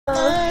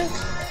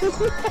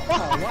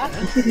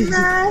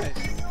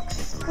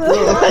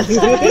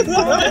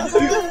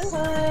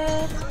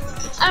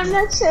I'm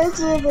not sure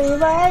to be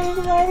right.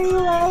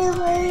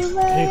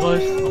 Hey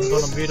guys, I'm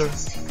gonna meet her.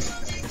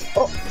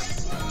 Oh.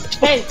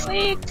 Hey,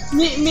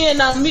 meet me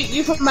and I'll meet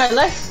you from my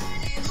left.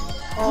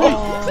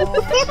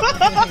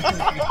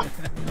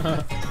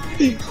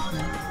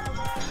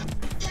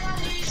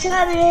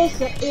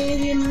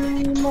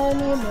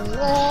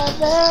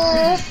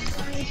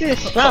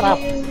 Shut up!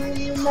 Here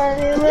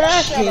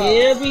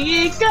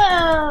we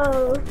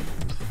go!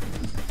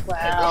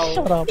 Wow.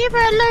 Shut up. Leave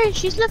her alone,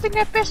 she's living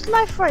her best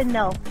life right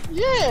now.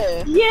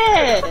 Yeah!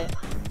 Yeah!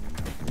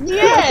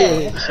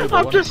 Yeah!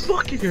 I'm just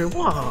fucking here,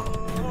 wow!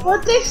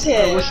 What this I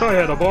is? wish I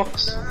had a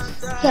box.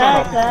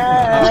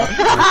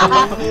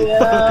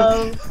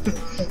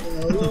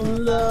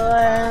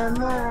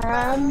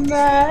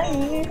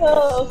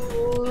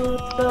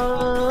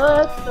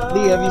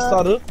 Lee, have you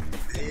started?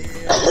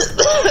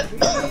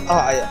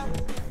 Yeah.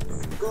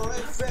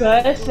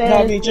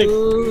 Perfect. Drinking.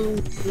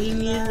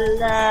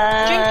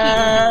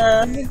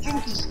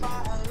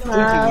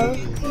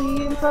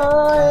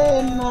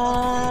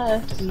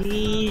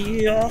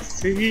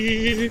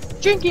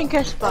 Drinking,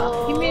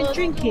 Casper. You mean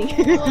drinking?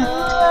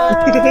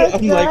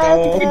 I'm like,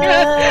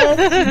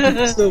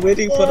 still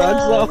waiting for the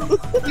answer.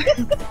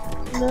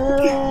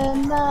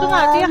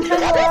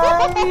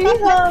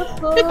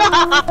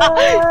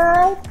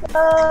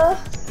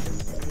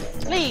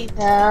 Lee,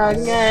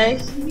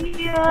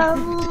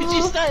 did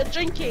you start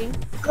drinking?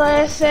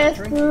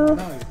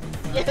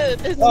 Yeah,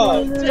 this Oh,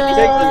 one.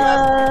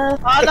 thank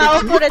Oh no,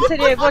 I'll put it to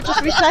you. We'll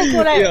just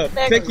recycle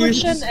that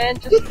cushion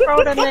and just throw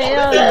it in the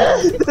air.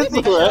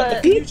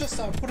 Can you just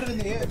put it in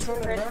the air and throw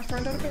it around for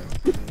a little bit?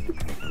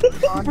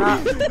 Oh no.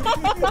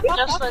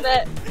 Just like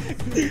that.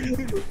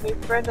 We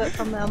burned it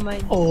from our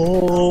main.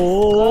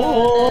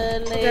 Oh.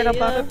 Forget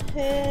about it.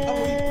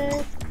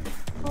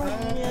 What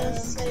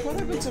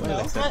happened to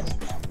Mel?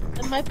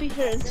 It might be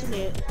her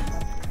internet.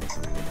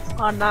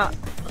 Oh no.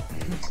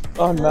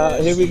 Oh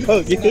no, here we go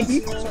again.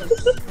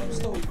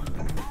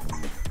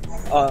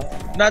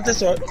 Not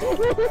this one.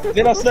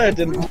 Get upstairs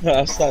and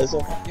start as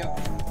well. Yeah.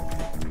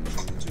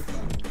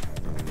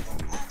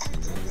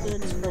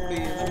 It's probably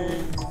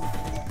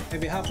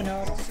maybe half an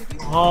hour.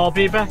 I'll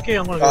be back here,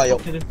 I'm gonna go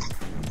talk to them.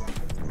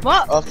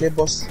 What? Okay,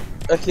 boss.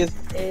 Okay.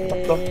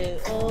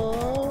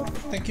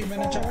 Thank you,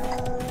 manager.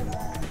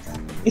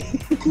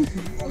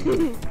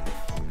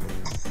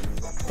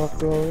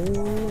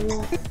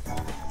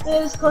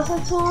 There's closer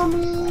to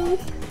me.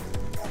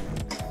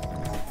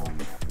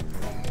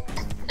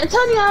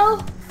 Antonio!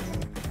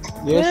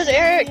 Yes. Where's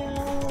Eric?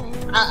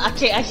 I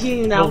can't, I hear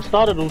you now. No,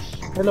 started us.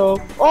 Hello.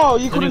 Oh,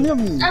 you couldn't hear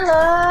me.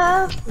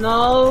 Hello!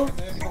 No.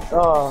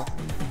 Oh.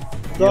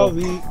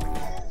 Sorry.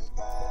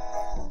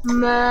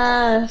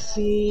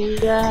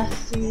 Mafia.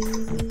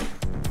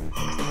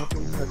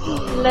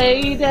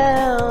 Lay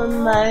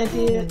down, my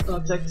dear.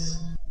 Context.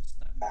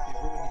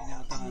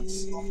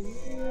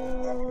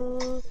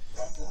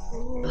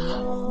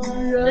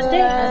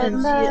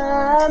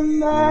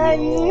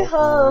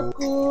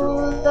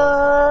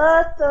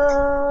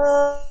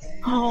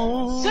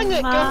 Sing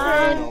it,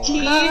 girlfriend.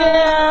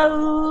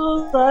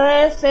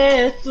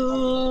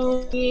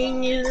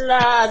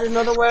 In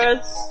other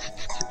words,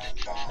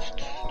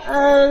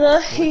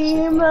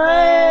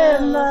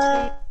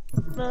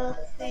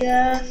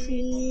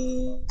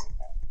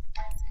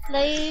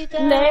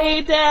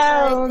 Lay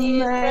down,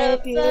 my dear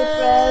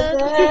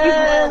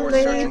brother.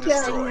 Lay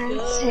down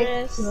and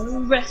take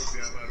some rest.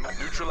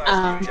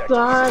 I'm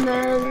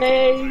gonna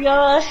lay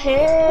your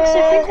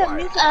head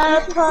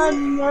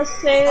upon your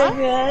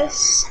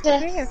savior's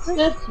chest.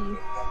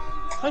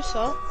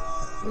 Closer.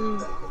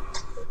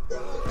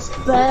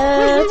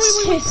 But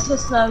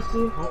tasteless love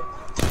you. I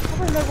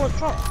don't know what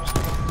dropped.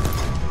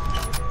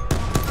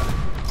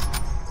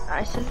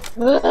 I see.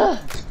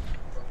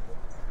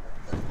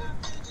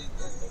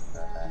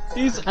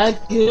 He's A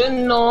good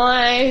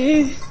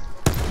night.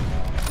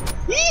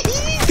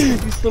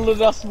 he's still in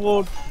that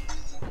sword.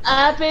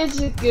 I bid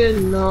you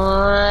good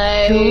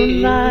night.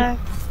 Good night.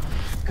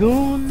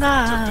 Good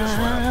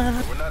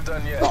night. We're not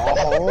done yet.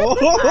 Oh.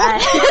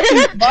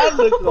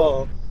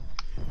 Magical.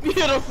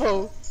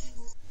 Beautiful.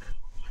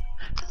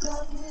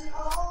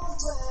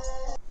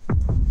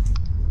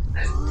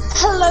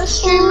 Hello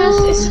streamers,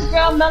 it's your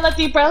girl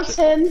Melody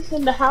Brownson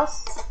in the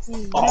house.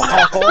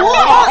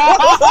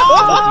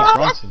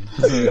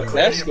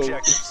 Let's go.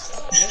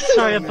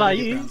 Sorry about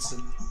you.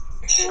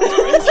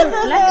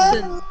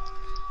 Flexing.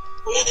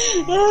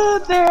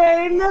 There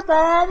ain't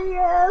nobody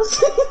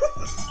else.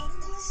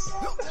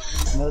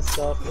 Mess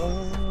up.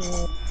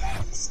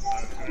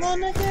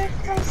 Wanna get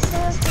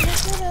closer,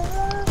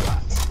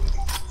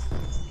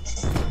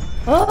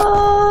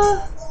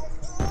 Oh.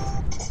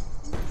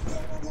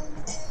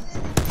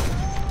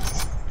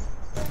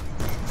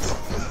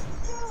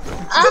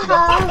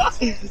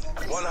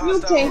 You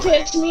can't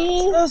catch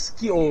me. Let's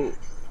go.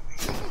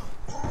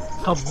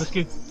 Come, let's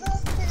go.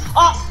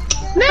 Oh,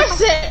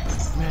 miss it.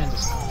 Man,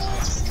 this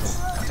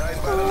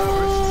Tighten by the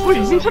numbers. Wait,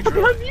 is he shut up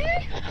behind me?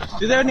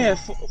 Do they only have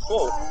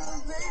four?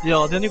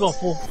 Yeah, they only got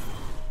 4.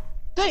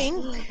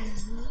 Think.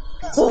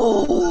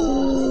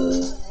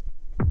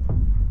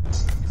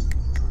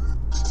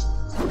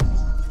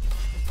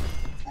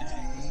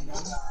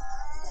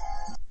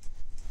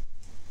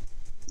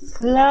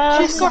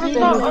 She's got a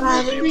lot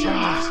on stream.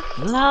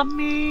 Love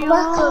me.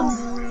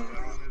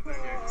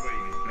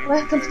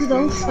 Welcome to the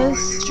UFAz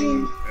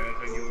stream.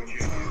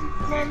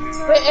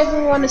 Where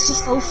everyone is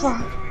just UFA.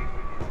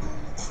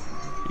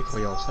 For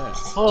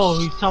yourself. Oh,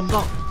 he's summed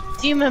up.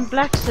 Demon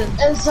Blackson.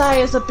 And Zai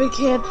is a big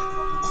head.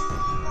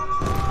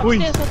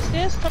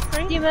 Upstairs, top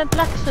right. Demon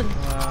Blackson.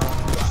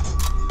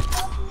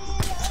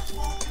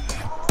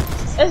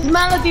 It's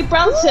Melody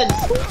Brownson.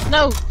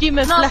 No,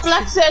 Demon Not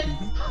Blackson.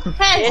 Blackson.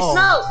 Hey, Oh,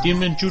 no.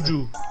 Demon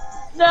Juju.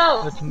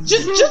 No.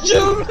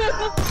 Juju.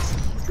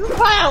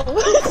 Wow.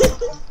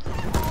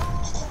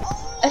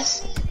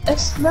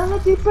 It's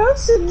Melody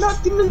Brownson,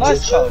 not Demon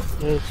Nice Juju. job.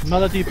 It's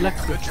Melody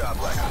Blackson.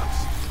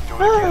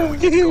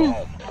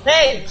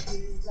 Hey.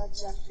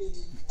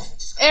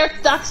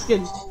 Eric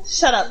Darkskin.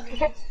 Shut up.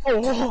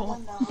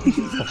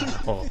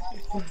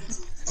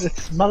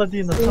 It's Melody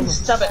in the tunnel.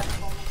 Stop it.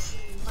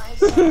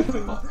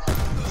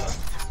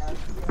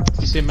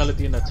 You say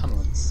Melody in the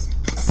tunnel.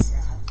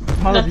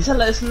 Melody.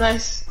 Nutella is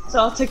nice, so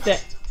I'll take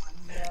that.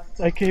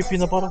 AK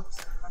peanut butter.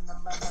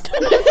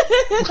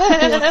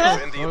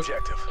 Defend the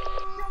objective.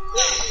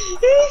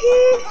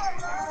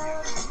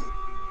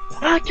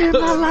 I came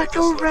out like a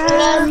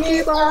Let me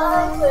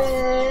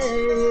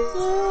away.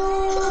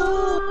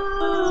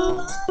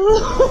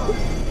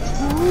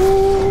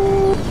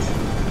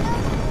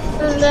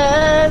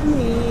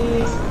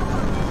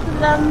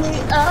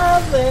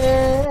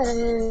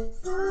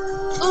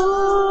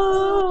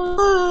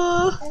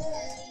 Ooh,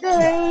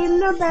 there ain't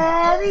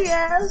nobody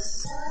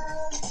else.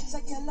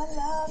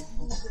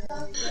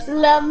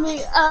 Let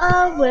me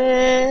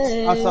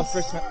away. That's our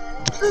first match.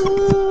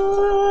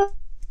 Ooh,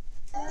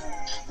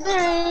 there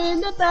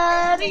ain't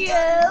nobody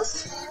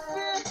else.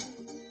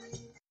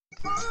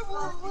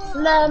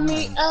 Let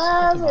me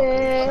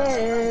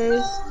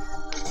away.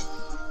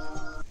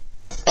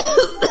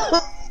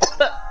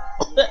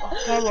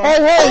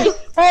 Hey!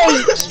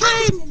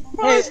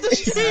 Where's the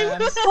stream?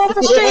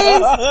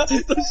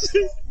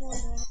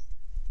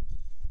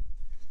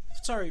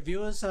 Sorry,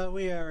 viewers,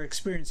 we are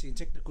experiencing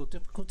technical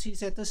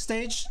difficulties at this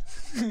stage.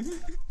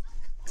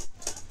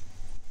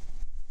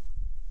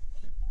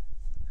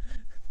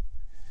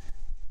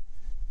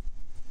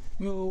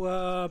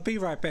 We'll be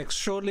right back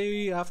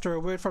shortly after a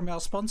word from our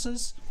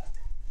sponsors.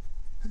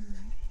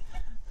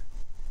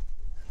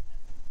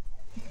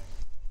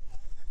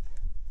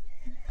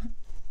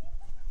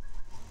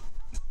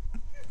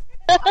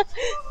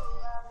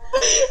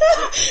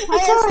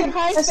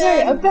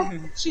 Sorry, I'm back.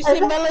 She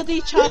said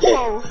Melody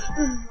Charcoal.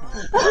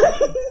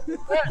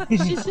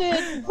 She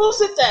said, Who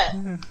said that?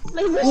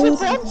 like, Mr.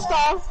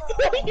 Bronstar.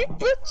 You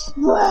bitch.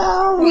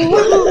 Wow.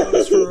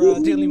 Thanks for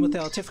dealing with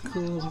our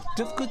technical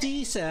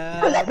difficulties.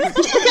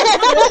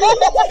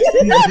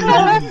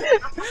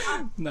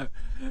 No.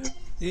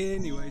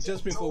 Anyway,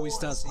 just before we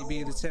start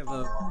CB, let's have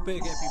a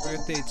big happy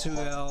birthday to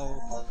our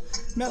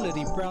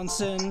Melody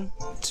Brownson,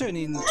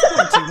 turning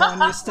 21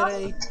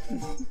 yesterday.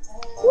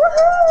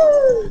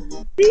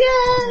 Woohoo!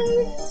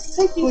 Yay!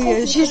 Thank you. Oh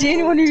yeah, she's the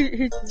only one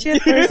who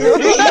cheered for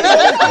herself.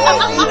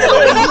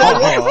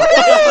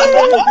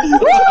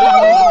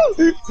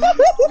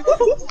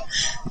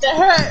 That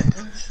hurt.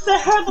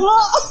 That hurt a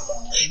lot.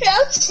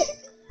 Yeah,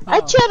 I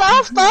cheered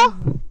after.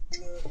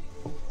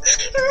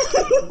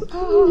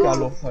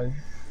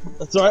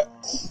 That's alright.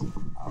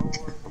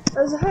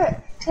 That's hurt.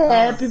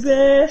 Happy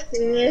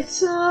birthday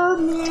to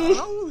me.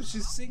 Oh,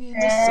 she's singing the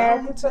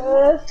Happy song.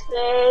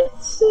 birthday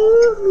to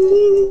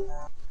me.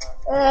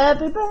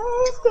 Happy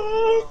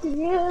birthday,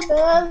 dear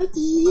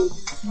Melody.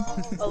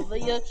 Over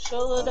your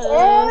shoulder.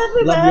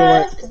 Happy Love your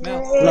work.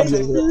 birthday Love your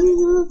to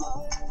you.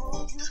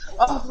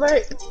 Oh,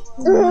 right.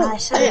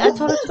 I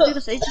told her to do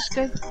this ages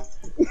ago.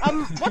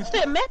 What's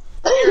that map?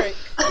 Eric.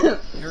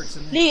 Eric's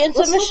in there. Lee,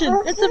 intermission.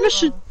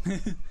 Intermission.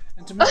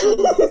 Intermission.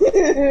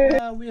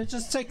 We are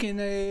just taking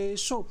a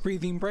short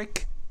breathing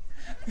break.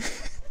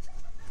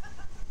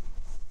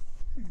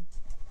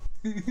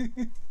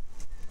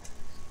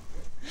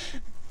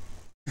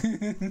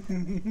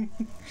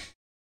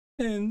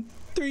 And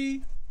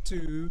 3,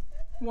 2,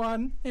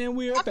 1, and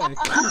we are back.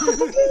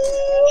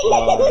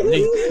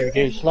 Lee,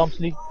 okay, slumps,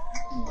 Lee.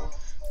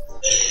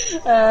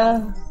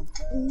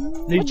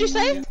 Lee. What'd you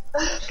say?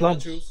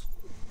 Slumps.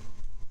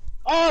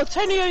 Oh,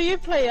 Tony, you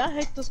play. I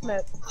hate this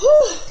map.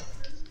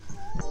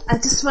 I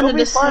just wanted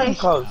to say,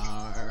 Cuz.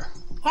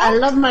 I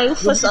love my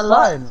UFAz a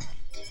lot.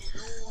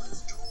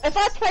 If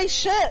I play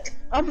shit,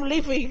 I'm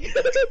leaving.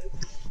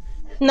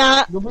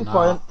 Nah, You'll be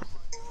fine.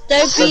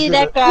 don't be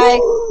that guy.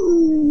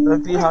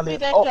 Don't be Be honey.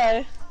 that Oh,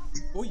 guy.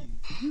 Oi.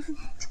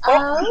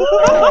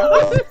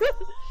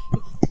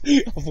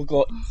 I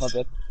forgot. My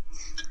bad.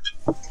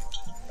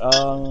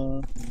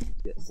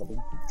 Yeah,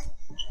 something.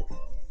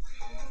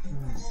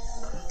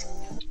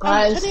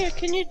 Guys.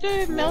 Can you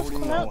do mouth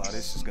call out?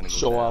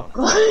 Sure.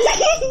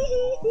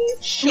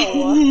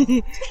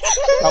 Sure.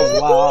 Oh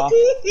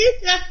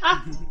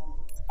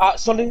wow.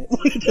 Sorry.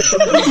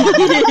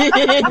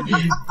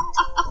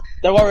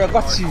 Don't worry, I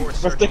got you.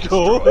 Press the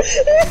call.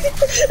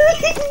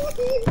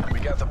 We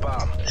got the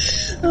bomb.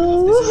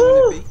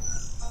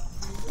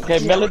 Okay,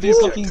 Melody's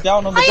looking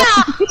down on the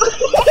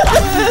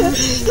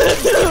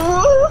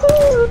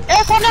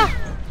corner!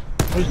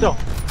 Who's down?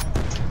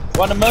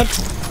 One emerge.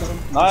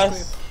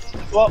 Nice.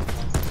 Swap.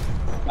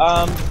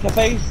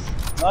 Cafes.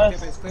 Nice.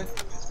 Cafe's clear.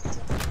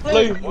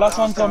 Blue. Last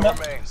one's on Mel.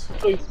 Remains.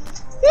 Blue.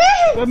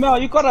 Go Mel,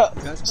 you got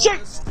it. Guys,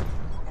 Shit.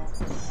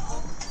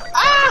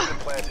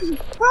 Planted.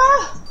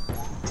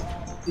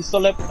 He's still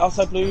left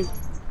outside blue.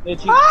 Near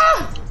cheek.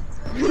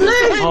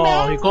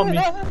 Oh, he got me.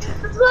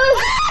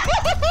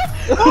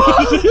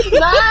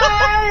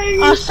 Nice!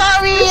 Oh,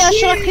 sorry, I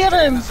should have killed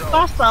him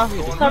faster.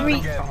 Sorry.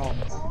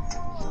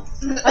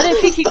 I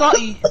didn't think he got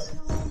you.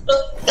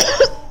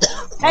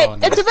 Hey, Oh,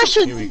 no.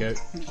 intervention! Here we go.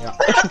 Yeah.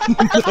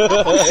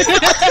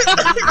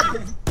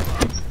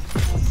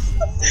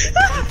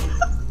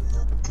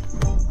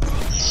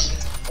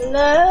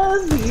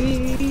 Love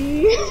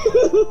me.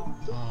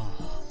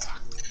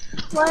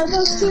 Why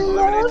don't you Eliminate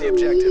love the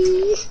objective.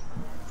 me?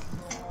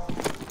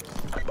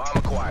 Bomb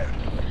acquired.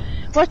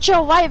 Watch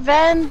your white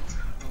van.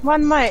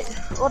 One might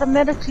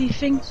automatically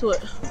think to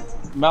it.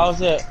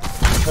 Mel's it.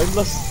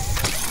 Homeless.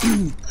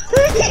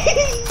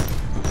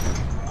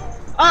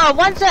 Oh,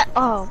 one's at.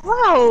 Oh,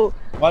 wow.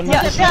 One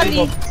Yeah, is Charlie.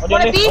 on your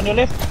Wanna left. be? On your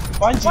left.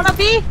 Find you. Wanna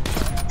be?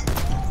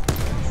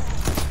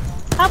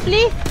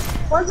 Happily?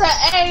 One's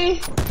at A.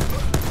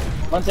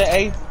 One's at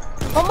A.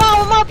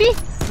 One more, B.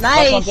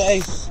 Last one's at A.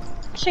 Nice.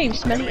 Shame,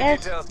 smelly Enemy ass.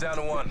 details down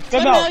to 1.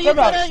 Go Mel. Go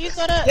Mel. You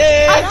got it.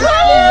 Yeah.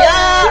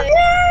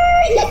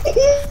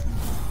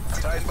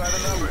 Tighten by the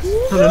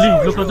numbers.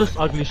 Suddenly, look at this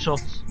ugly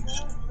shots.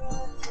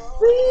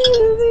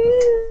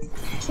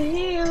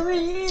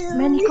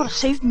 Man, you gotta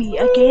save me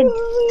again.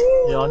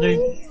 Yeah, I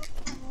know.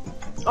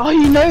 Oh,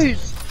 he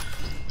knows.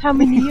 How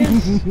many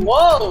years?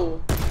 Whoa!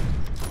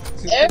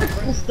 Eric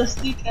was the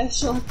sneak ass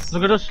shots.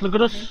 Look at us, look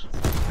at us.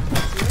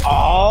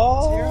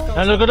 Oh.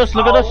 And look at us,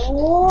 look at us.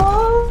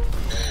 Oh.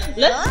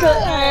 Let's go,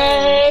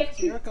 Eric!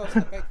 Here goes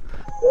the back.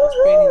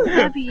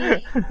 Maybe.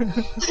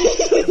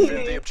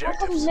 Defend the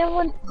objectives. No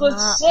one. Good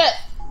shit!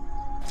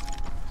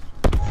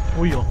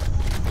 Oh, yeah.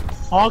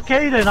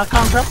 Okay then, I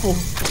can't grapple.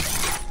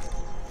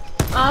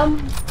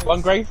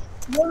 One grave.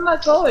 Where am I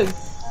going?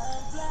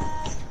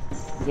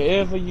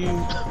 Wherever you.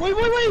 Wait.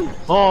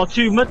 Oh,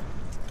 2 mid.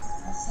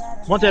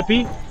 One's at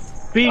B.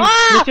 B,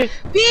 Ah! Nicky.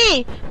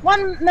 B!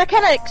 One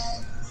mechanics.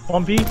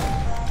 1 B.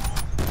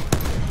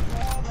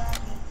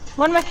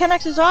 One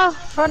mechanics as well.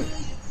 Front.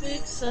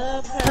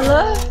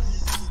 Hello?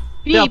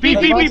 B, Yeah, B.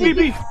 At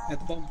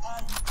the bottom.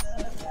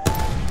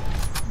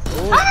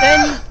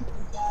 Then.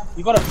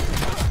 You got it.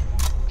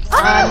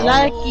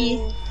 Unlucky.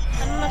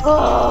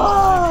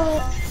 Oh!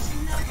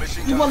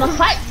 Mission You wanna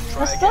fight?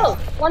 Let's go!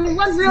 One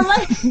real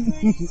life!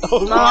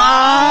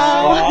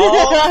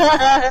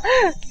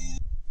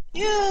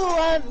 You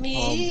want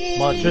me?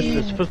 My address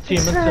is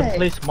 15 minutes in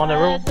place,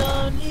 Monero.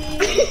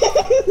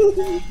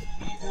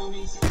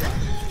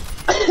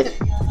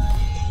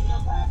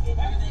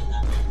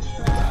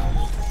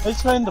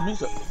 Who's playing the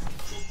music?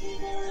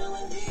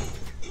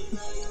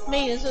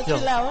 Me, is it Yeah.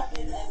 too loud?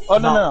 Oh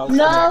no.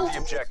 No! the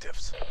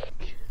objectives.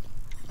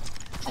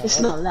 It's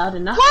not loud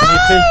enough. Can you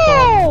play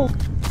some?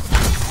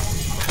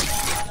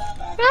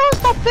 Where's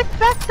that big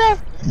back there?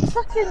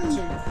 Fucking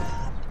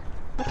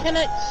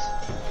mechanics.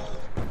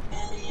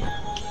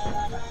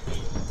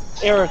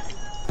 Eric.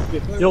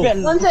 Yo.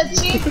 One's at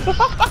G.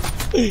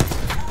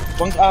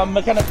 One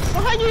mechanic.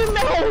 Behind you,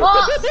 man.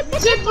 Oh!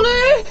 G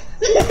blue!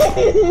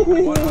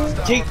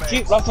 Jeep.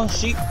 Last one's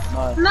sheep.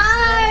 Nice.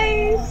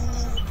 Nice!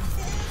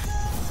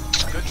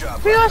 Good job.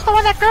 Who was the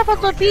one that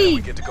grappled the B?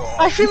 We get to go home.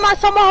 I threw my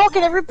tomahawk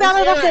and it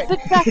rebounded off that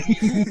big back.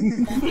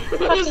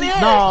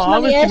 No, I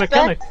went to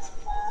mechanic.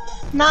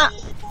 Nah.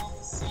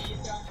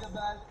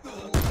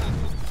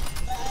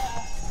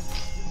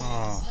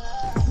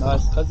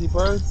 Nice, cuzzy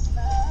bro.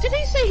 Did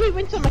he say he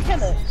went to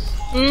mechanics?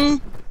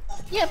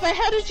 Yeah, but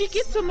how did you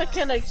get to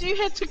mechanics? You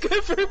had to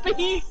go through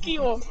Bahiki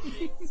or...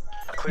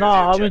 Clear No, the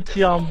I went objective. to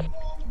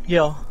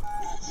yeah.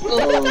 We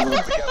got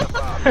the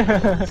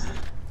bomb.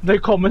 No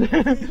comment.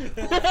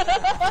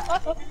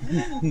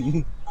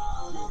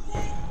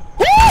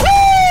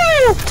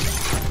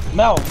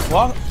 Mel,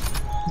 what?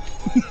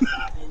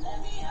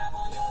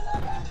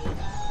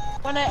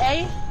 One at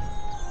A?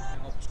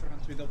 I'll just run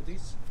 3 double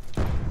Ds.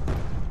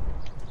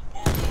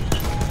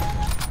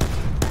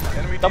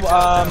 Enemy Double, details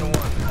down to 1.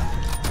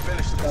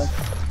 Finish this.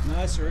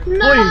 Nice, Rick. Boys,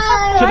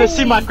 should have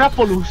seen my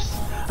grapple loose.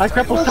 I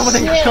grappled someone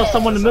and killed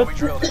someone in the That's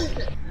how we mid. drill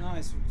this.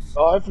 Nice.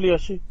 Oh, hopefully I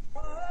shoot.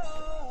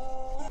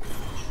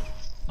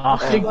 Ah,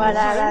 think.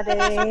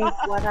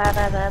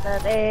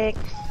 What-a-da-dick.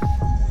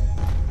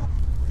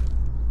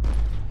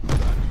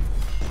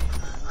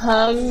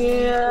 Hung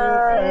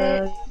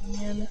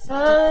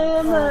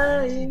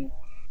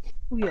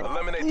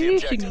Eliminate the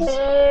objectives.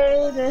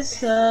 It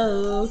is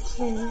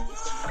okay.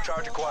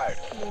 Charge acquired.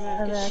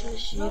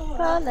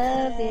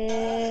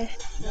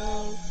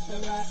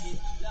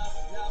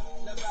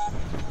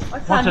 I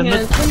can't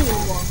hear Tanya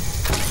anymore.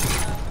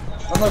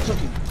 I'm not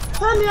talking.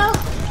 Tanya!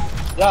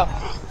 Yeah.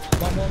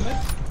 One more mid.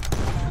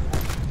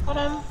 Hold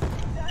on.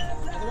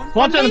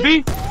 One to the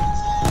B.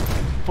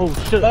 Oh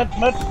shit. Med,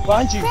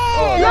 behind you.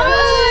 Oh.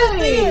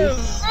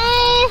 Nice!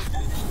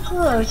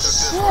 Oh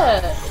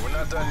shit. We're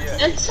not done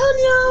yet.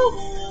 Antonio!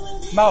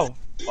 Mal.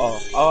 Oh,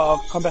 I'll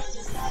come back.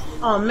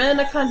 Oh man,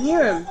 I can't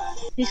hear him.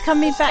 He's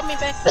coming back. I'm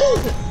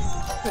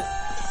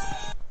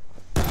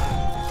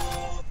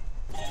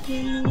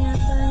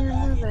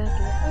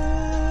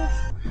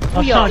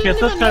trying to get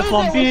this guy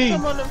from B.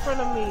 Someone in front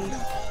of me.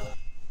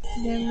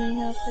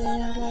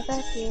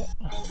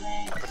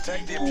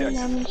 Protect the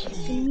objective.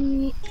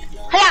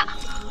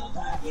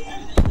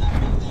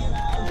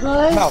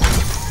 Guys, Mal.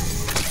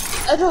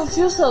 I don't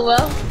feel so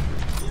well.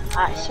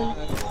 There's no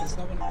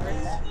one great.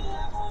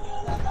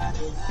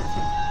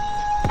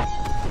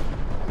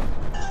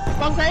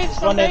 One grave,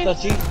 One at the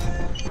G.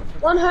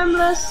 One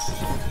homeless.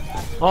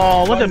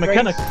 Oh, what the One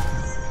mechanic?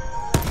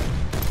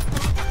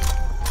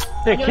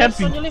 They're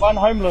camping. One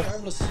homeless.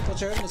 Homeless.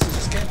 Touch your homeless. It's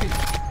just camping.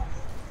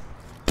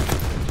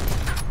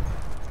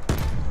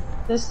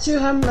 There's two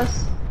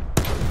homeless.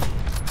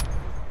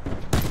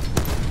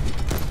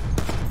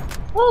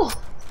 Oh!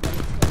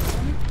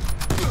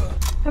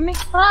 Coming.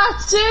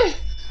 Ah, two!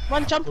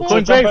 One jump Going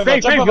wall.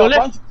 brave, your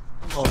left.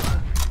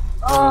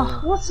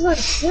 Oh, what's my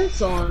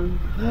sense on?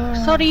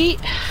 Sorry.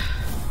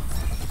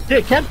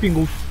 They're camping.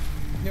 Yo.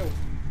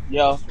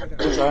 Yeah.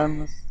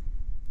 Homeless.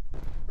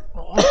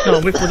 I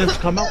can't wait for them to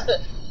come out.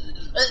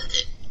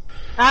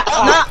 It's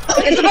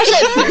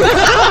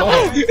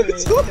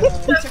a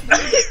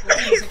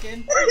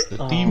The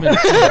demon.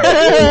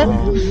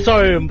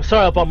 Sorry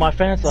about my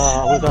fans. We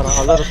got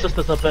our little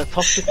sister's a bit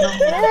toxic now.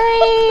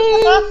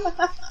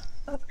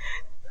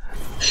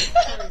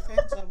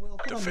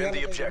 Defend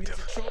the objective.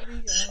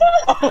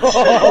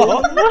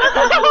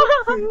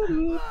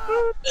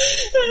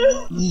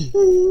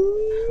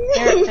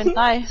 Eric can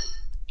die.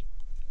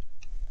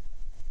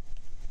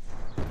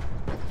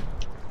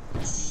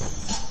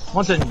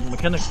 One's in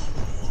mechanic.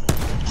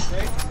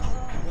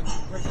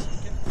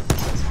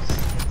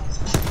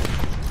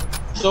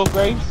 Still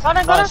grave.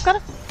 Got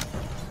it.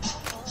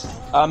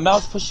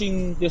 Mal's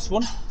pushing this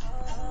one.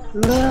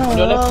 On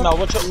your left, Mal.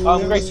 Watch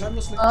out. Grave.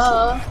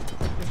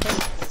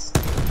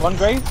 One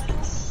grave.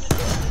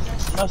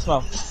 Nice,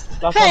 Mal.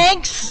 Last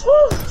Thanks!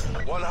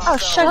 One Oh,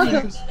 hostile. shut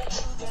up.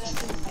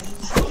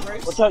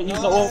 Watch out, use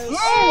the all.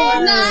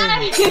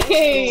 Nice!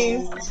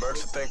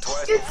 Birds to think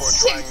twice before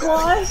trying that.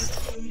 Guys!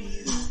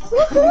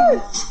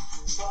 Woohoo!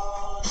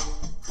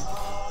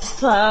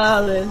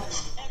 Silent.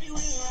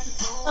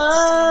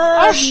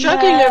 I'm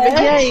struggling over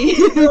here.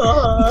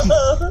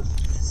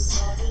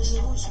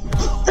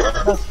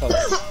 That's cool.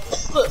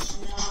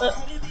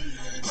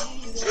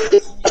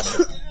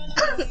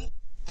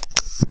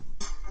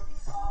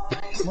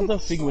 What the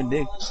thing with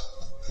Nick?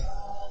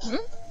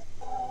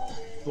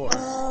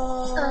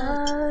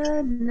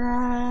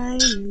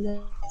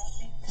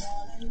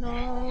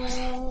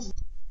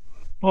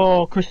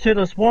 Oh,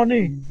 Crusaders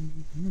warning.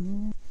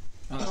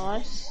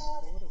 Nice.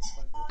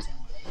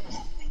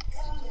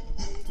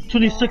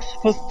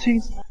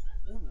 26-15.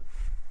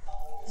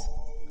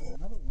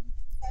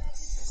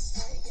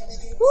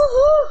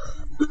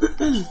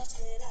 Woohoo!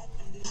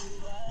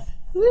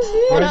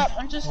 Hold up,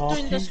 I'm just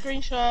doing the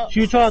screenshot.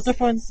 Should you try a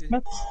different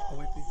map? Oh,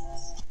 wait, please.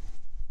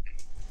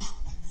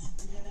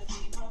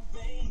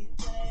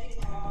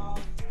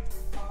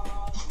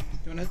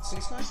 You wanna hit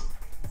C-slide?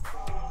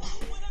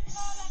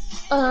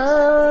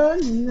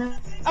 No.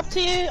 Up to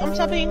you, I'm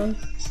subbing.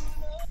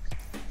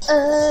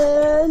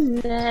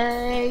 No.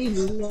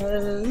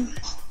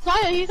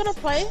 Fly, are you gonna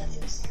play?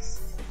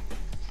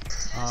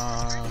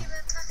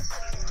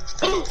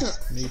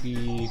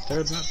 Maybe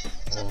third map?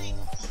 Or...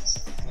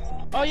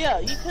 Oh yeah,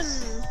 you can...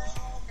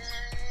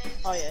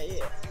 Oh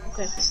yeah.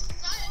 Okay.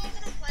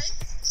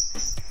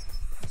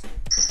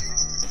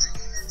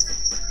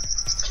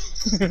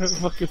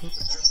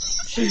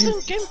 She's in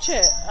game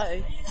chat,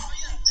 aye.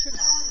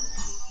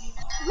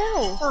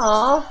 No.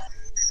 Aww.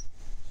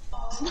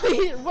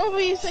 Wait, what were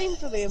you saying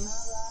to them?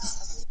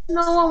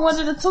 No one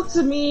wanted to talk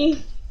to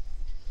me.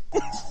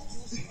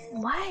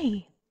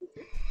 Why?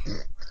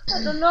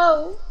 I don't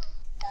know.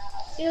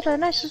 You're the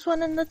nicest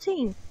one in the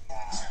team.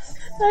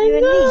 I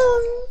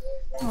know.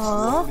 I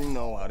already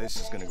know how this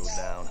is gonna go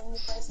down.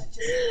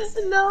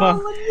 No.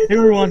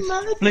 Everyone's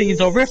playing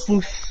the ref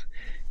boost.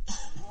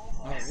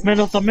 Man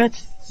of the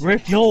match.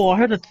 Ref, yo, I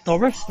heard the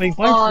ref playing Oh,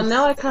 bicycle.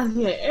 now I can't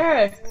hear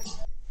Eric.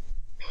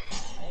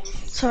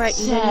 It's alright,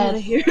 you Sad. don't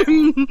need to hear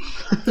him.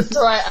 It's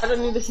alright, I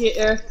don't need to hear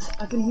Eric.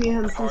 I can hear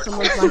him from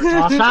someone's mic.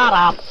 Oh, shut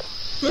up.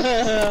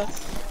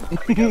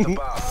 We got the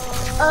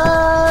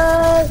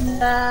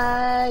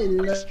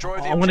bomb. Destroy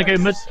the I'm gonna go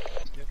mid.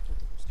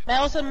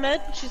 Mel's in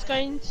mid, she's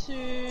going to...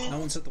 No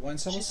one's at the wine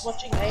cellars? She's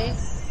watching A.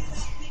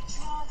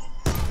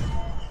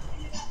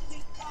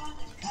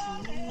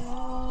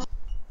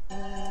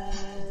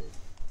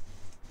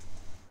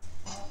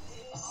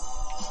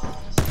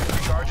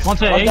 One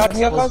to One A. down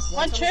here, guys.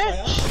 One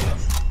church.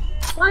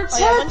 One Oh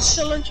yeah, one's church.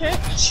 still in church.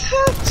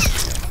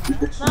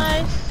 Church.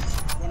 Nice.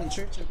 One in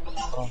church.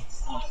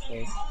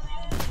 Okay.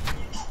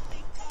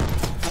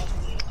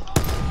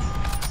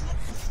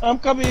 I'm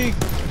coming.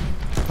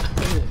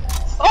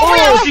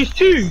 Oh, he's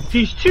two.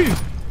 He's two.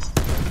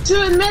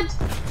 Two in mid.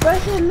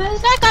 Both in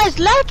mid. That guy's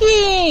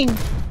lagging.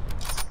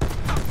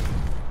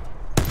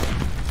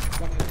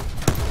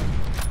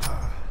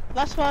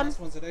 Last one. Last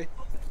one today.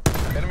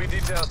 Enemy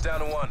details down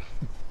to 1.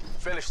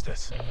 Finish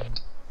this.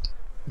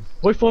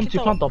 Wait for him to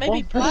plant the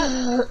Maybe bomb.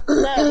 plant.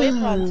 No, we're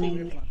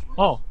planting.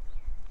 Oh,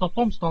 the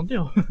bomb's done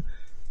there.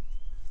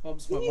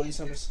 Bombs, my body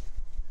service.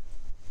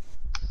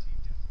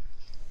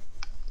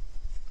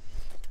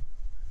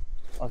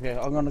 Okay,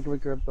 I'm gonna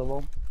grab the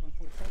bomb.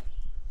 145.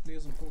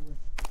 There's a problem.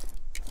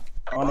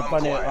 I wanna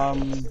find it.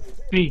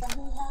 B.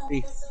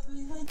 B.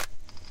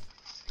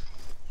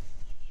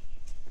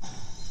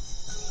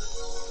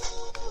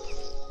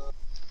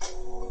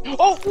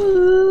 Oh!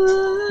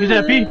 He's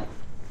at B.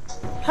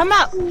 Come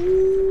out.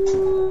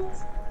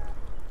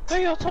 Throw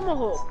your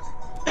tomahawk.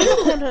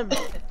 On him.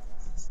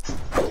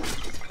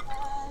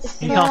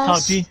 He's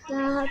outside B.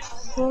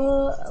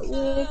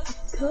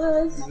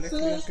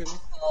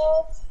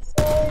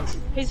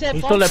 He's at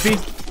He's still at B.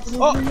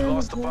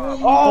 Lost the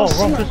bomb. Oh,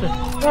 wrong person.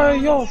 Oh,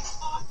 yo.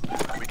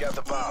 We got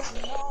the bomb.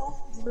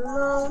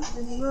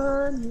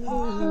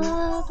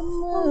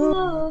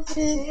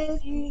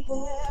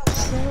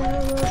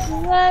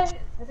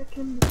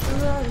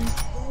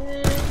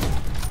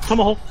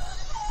 Tomahawk.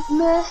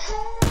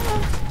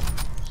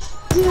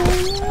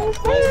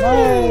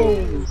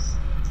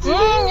 You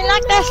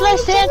like that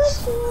slash dance?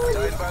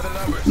 Tied by the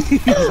numbers.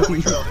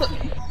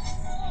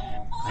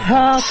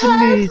 Hard for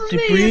me to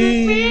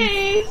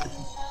breathe.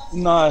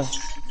 No.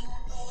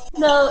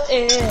 No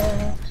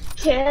air.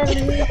 Can't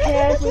leave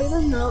here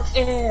with no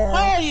air.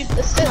 Oh, you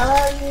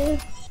Sorry.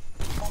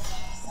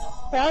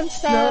 brown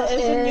star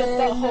is in your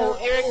butthole.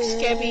 Eric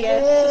Scabby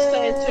as Sister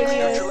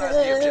Antonio. Neutralize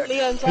the objective.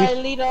 Leon's eye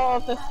leader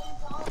of the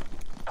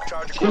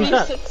Charge Who's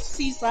that?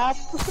 26 lab.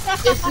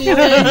 If you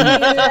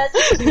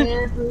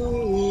can't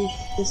breathe,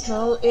 there's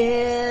no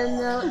air,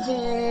 no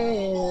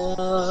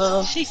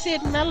air. She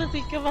said,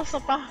 Melody, give us a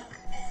buck.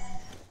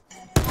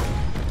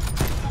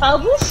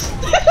 Albus?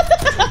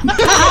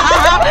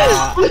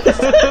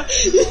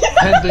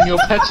 Hand in your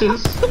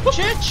patches.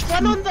 Church,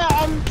 one on the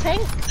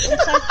tank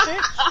inside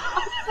church.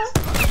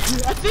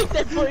 I think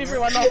that put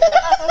everyone off.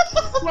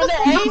 One at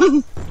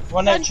A,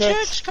 One at one church.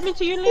 church coming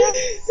to you, Leo.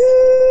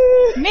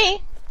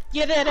 Me?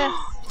 Yeah, there.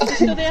 You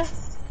still there?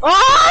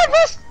 Oh,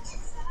 this!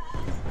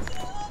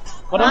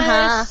 What on?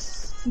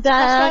 Nice.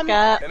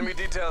 Daga. Enemy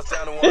details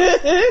down to 1.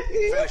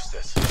 Finish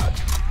this.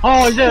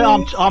 Oh, he's there.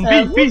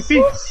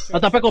 B.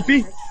 At the back of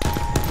B.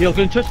 You're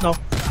going church now.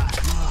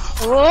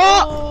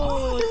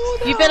 Oh,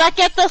 you better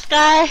get this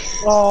guy.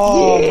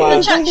 Oh my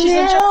The church, she's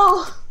in church.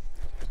 Yeah.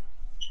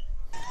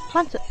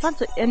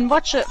 Plant it, and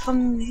watch it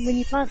from when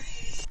you plant.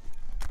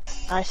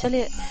 I sell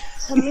it.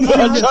 Lee,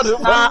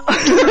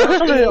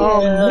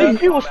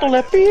 he was still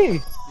at B. Yeah,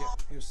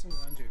 he was still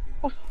around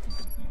JP.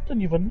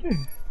 Didn't even know.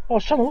 Oh,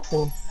 shut up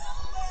for him.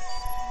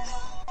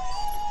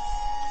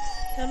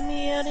 Come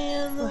here in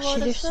the Oh, she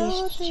water, lives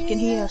so she can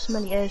hear us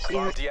many airs.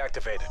 Bomb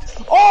deactivated.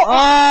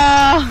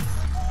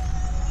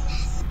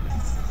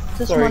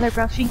 This Sorry.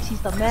 monobrow thinks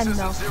he's the man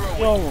now. 0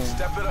 Yo. weak.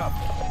 Step it up.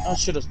 Oh,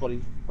 shit us,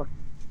 buddy. Fuck.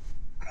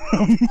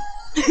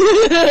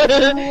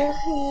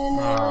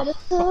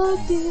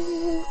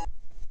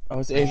 I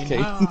was AFK.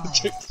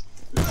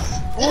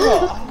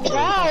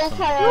 Wow,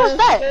 What's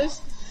that?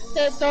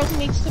 That dog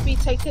needs to be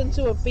taken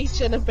to a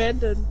beach and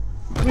abandoned.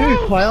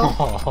 Ooh, Kyle.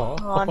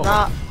 Oh,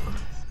 nah.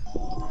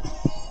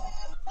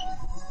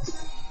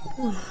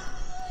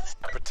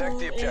 Protect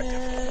the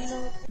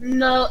objective.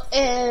 No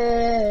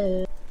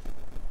air.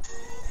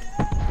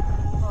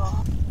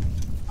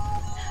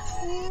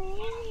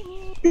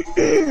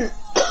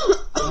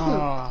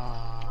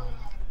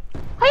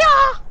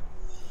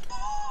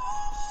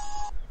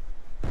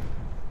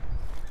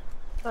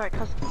 Alright,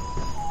 cuz.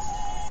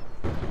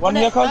 One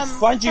here, cuz.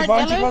 Find you,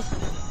 front cuz. yellow.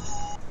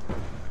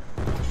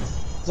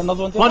 There's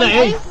another one there. One at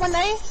A. One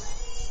A.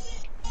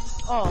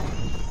 Oh,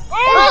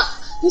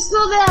 Oh, he's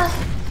still there.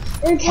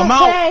 In I'm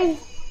cafe.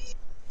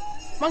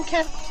 one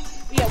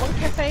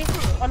cafe,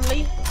 one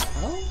leaf.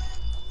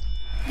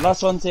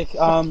 Last one, tick.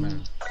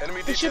 Enemy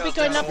We should be details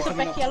going down up to to 1.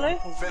 back yellow.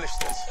 Finish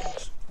this.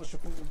 What's your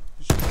problem?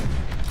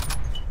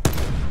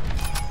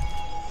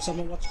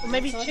 Someone watch. Or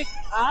maybe check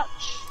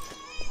arch.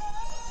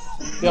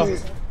 Yeah.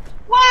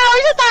 Wow,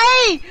 he's at the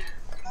A!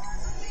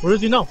 Where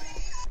is he now?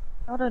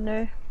 I don't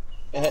know.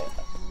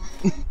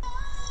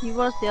 He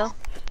was there.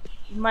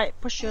 He might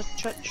push your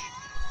church.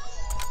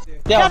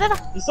 Yeah. there.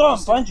 You saw him.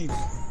 Find you.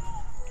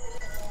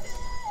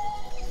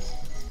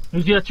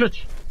 Is he at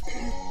church?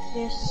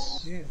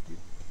 Yes. Yeah.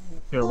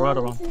 Yeah, right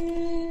around.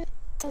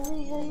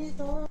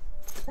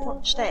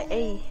 Watch that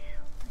A.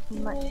 He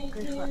might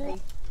go for A.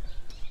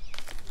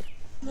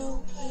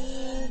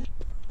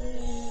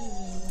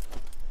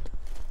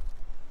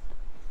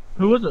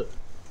 Who was it?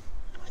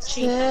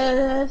 Chief.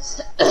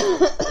 Yes.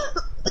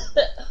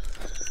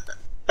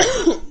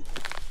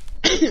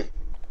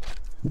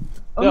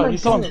 Yeah, you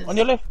come on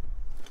your left.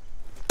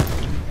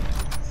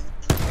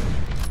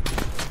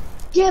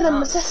 Get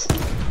him, assassin.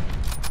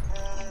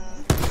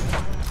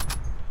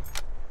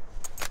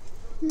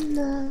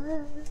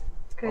 No.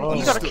 Okay,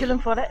 you gotta kill him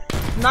for that.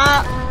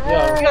 Nah,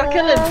 Yeah. you gotta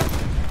kill him.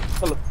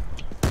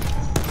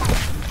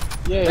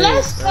 Yeah.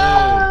 Let's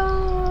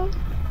go.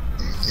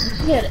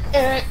 Get it,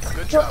 Eric.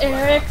 Go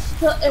Eric.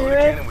 Go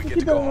Eric. You can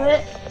do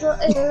it. Go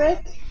Eric.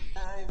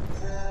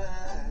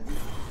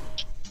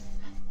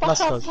 Fuck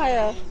up,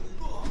 fire.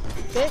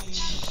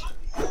 Bitch.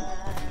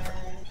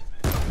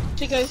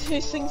 She goes, who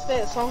sings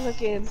that song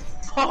again?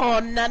 Oh,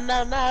 no.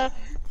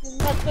 You're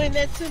not doing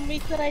that to me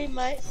today,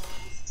 mate.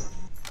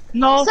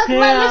 No Suck my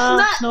fear, lips,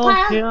 nut, no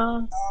pie.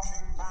 fear.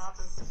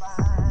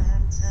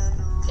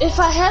 If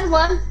I had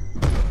one.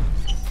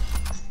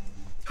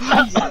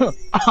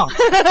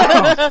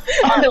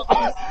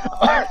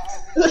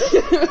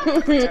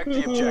 Protect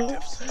the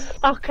objectives.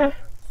 Okay.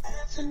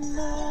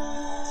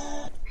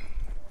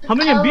 How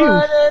many in B? You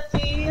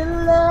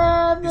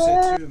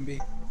said 2 and B.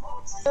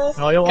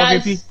 Oh, yo,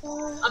 Guys,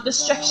 RVP. a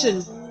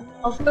distraction.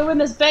 I'll throw in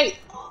this bait.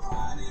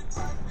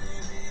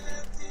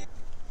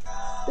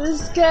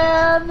 This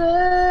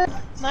gather.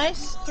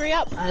 Nice, 3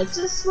 up. I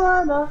just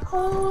wanna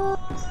hold.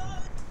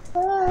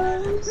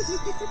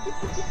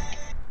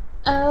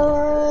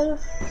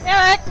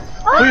 Eric!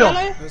 Who you?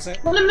 Hello? What's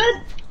that? 1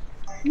 minute.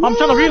 I'm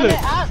trying to reel it.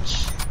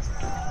 Ouch!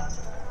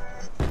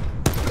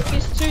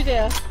 There's 2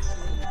 there.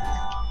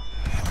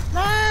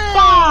 Nice!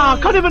 Ah,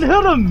 can't even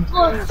hit him.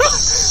 Oh,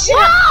 shit!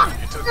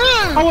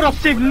 I would have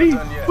saved Lee.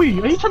 Wait,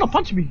 are you trying to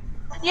punch me?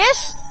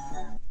 Yes?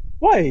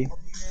 Why?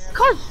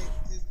 Cause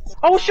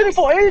I was shooting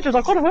for ages.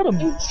 I couldn't hit him.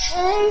 In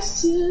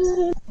case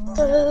you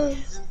know.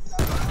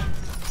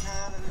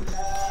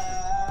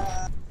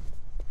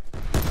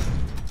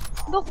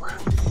 look.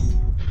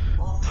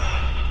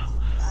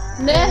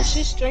 Ness,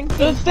 She's drinking.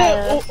 Is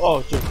that?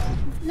 Oh, shit.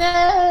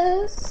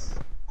 Ness.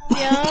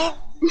 Yeah.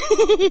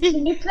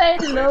 Can you play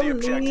Clear the lonely?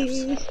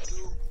 objectives.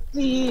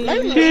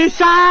 Please.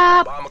 Peace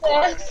out. Bomb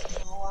acquired.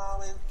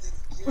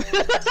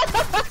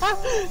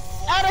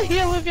 Out of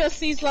here with your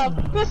C's love.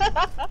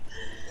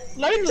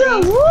 Lonely.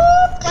 So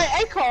whoop. Wait,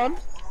 Akon.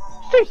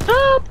 Peace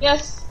out.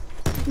 Yes.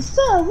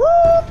 So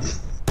whoop.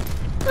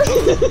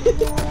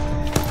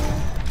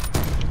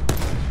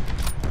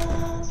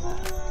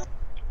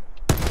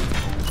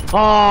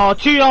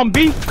 Chi on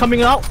B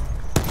coming out.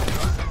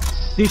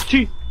 These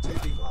Chi.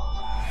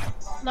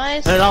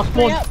 Nice. Hey, last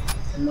one. Up.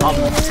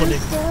 Funny.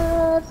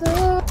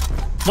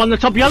 One the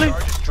top yellow.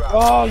 Charges dropped.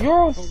 Oh,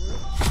 you're.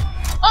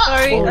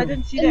 Sorry, I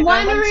didn't see that. In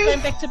Guy. One's winery.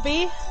 going back to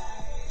B.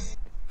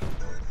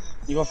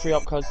 You got 3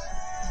 up, cuz.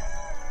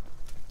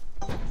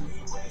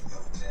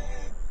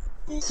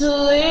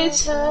 To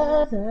each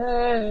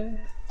other.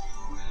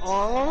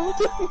 Oh.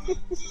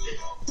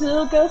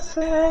 To go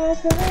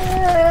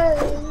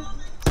further.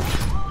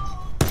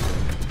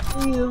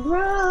 You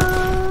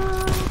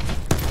run.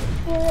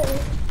 Yeah.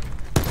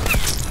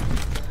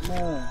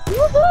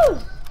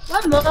 Woohoo!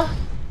 One more.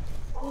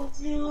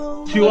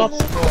 2 up.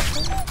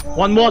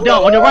 One more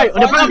down. On your right.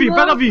 On your back of you.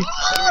 Back of you.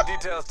 Enemy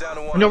details down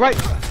to 1. On your right.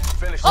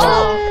 Finish.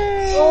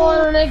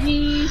 Oh,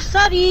 Negi.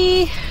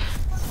 Sorry.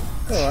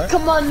 Alright.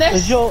 Come on, next.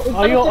 Is your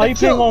are you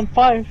playing on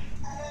 5?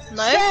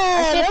 No, I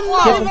Yeah, said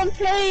let four. me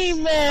play,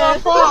 man.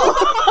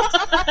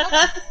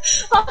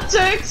 Hot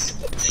jokes.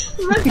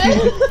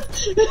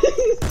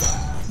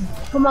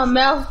 Come on,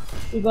 Mel.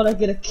 We gotta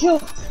get a kill.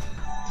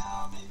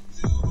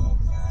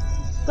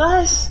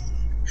 Guys,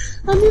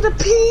 I need a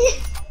pee.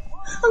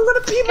 I'm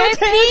gonna pee my Go pants.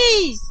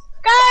 pee.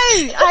 Go.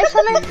 I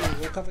select.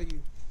 We'll cover you.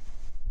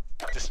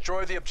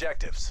 Destroy the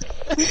objectives.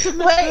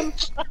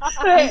 Wait.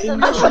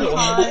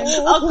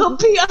 I'll go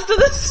pee after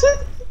this.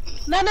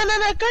 No, go now,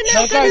 No,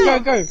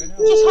 go. Just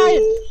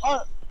hide.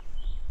 Oh,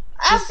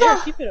 After.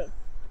 keep it up.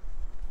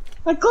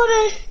 I got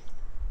it.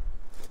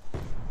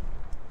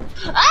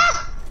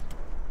 Ah!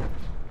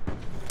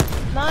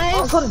 Nice.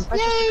 Oh, got him.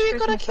 Yay, you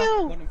got a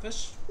kill. One in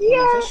fish. Yeah.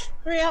 One in fish.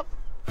 3 up.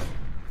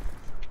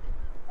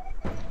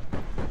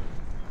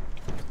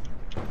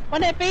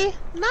 One at B. Nice.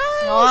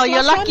 Oh,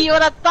 you're last lucky you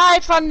would have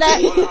died from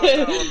that. 1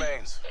 hostile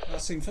remains.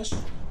 Last seen fish.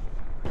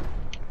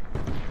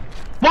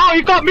 Wow,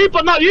 you got me,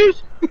 but not you.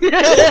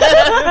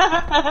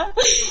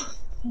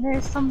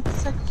 There's some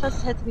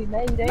success had to be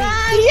made, eh?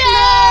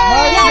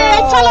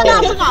 Yeah! Tell her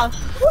that's enough.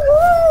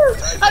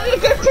 Woohoo! I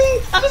need to go pee.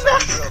 I'll be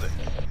back.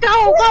 Building.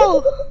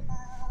 Go.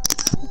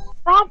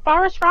 Run,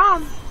 Forrest,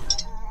 run.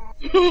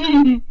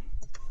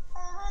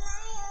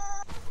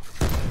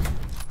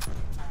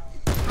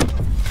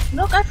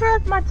 Look, I threw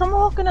my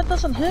tomahawk and it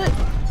doesn't hurt.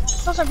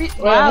 It doesn't be.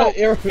 Wow. And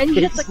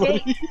you hit the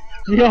gate.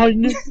 Yeah, I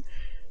knew.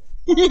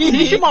 Did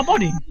you shoot my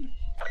body?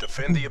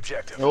 Defend the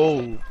objective.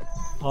 Oh.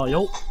 Oh,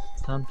 yo.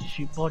 Time to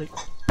shoot body.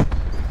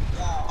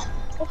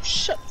 Oh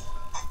shit.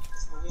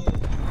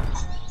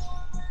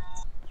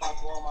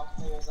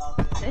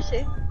 Is she?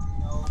 It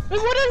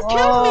wouldn't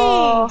kill me.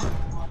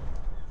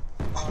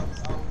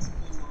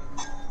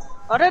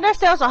 I don't know if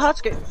there was a hard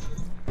scoop.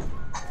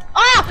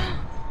 Ah!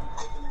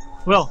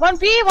 Well.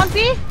 1B.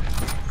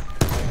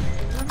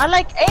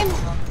 I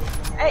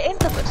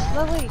aimed a bit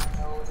slowly.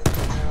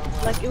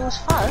 Like it was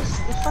fast.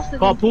 It was faster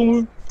than...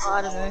 Boom. Oh,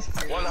 I don't know.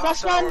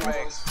 Last one.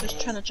 Just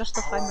trying to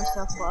justify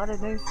myself, but I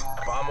don't know.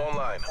 Bomb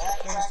online.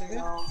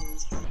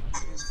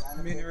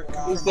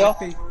 Who's there?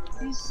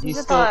 He's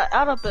at the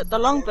outer bit, the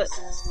long bit.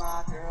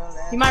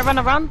 He might run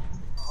around.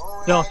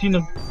 Yeah, I've seen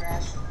him.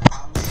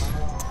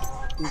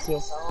 Who's here?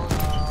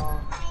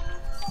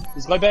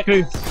 He's going back.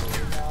 Who?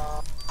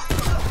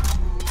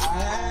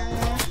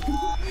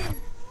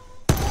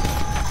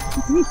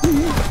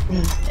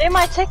 They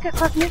might take a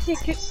cosmetic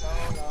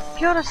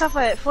killed herself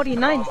at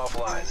 49. No,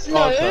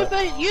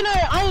 but you know,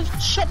 I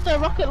shot the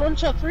rocket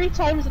launcher 3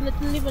 times and it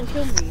didn't even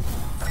kill me.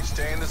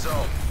 Stay in the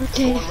zone.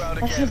 Okay,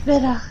 I feel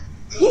better.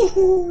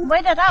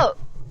 Wait that out.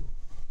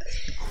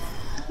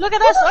 Look at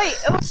this. Wait,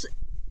 it was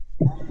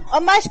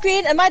on my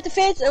screen, in my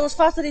defense, it was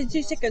faster than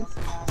 2 seconds.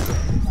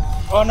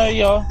 Oh no,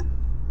 yo.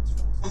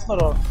 It's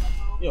not a...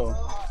 Yo.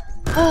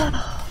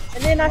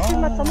 And then I threw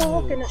my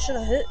tomahawk and it should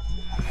have hit.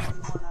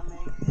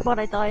 But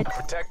I died.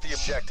 Protect the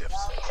objectives.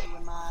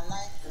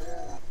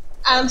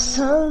 I'm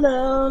so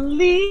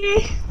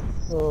lonely.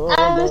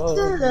 I'm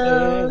so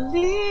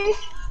lonely.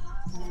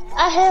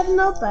 I have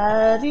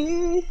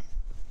nobody.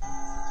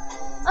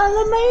 All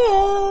on my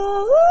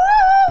own.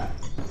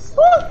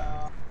 Woo!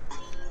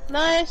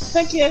 Nice.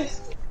 Thank you.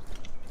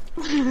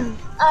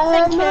 I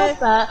have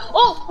nobody.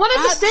 Oh, what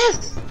are the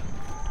stairs?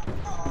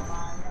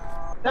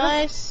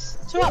 Nice.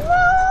 2 up.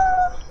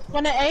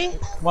 1 at A.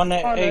 1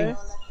 at A. No.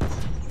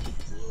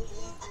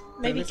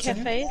 Maybe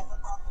cafe.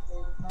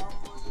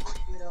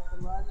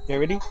 Okay,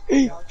 ready?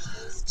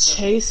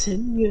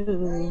 Chasing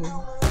you.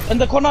 In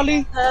the corner,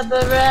 Lee. Cafe.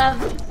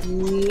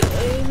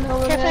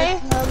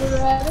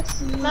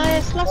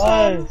 Nice. Last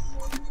one.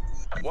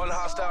 1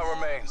 hostile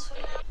remains.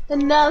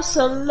 And now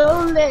so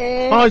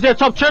lonely. Oh, is that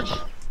top church?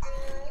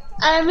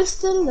 I'm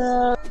still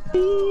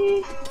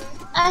lonely.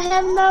 I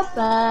have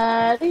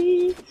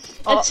nobody.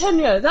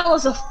 Antonio, that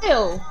was a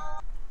fail.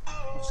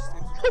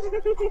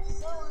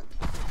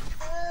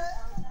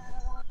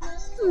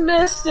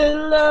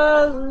 Mr.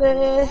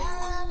 Lonely,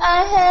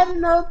 I have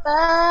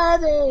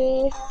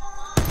nobody.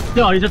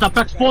 Yeah, is it a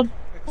back spawn?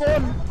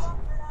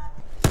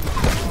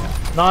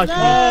 Nice.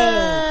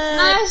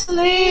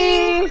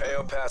 Nicely.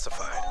 AO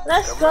pacified.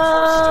 Let's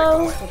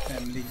go.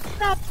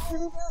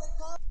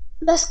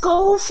 Let's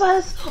go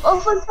first.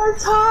 Over the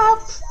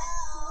top.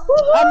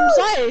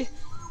 Sorry.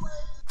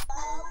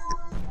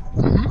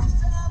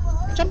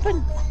 Jump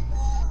in.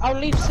 I'll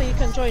leave so you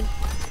can join.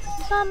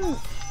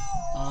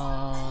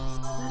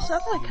 Is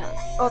that my cat?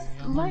 Oh,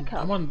 my cat.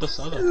 I'm on this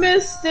other.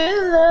 Mr.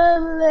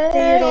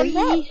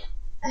 Lonely,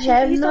 I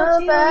have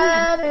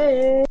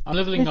nobody. I'm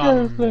leveling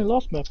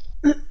Last map.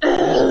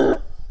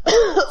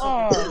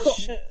 Oh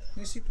shit.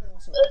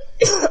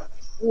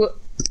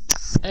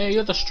 Hey,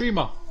 you're the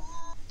streamer.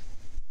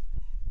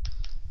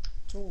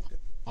 Oh.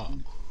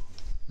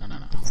 No.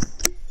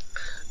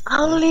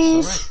 I'll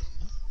leave.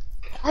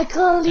 I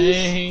can't leave.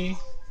 Hey.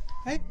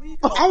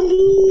 I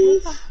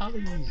leave. How do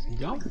you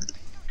jump?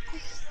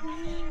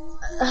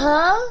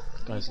 Huh?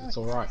 Guys, it's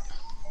alright.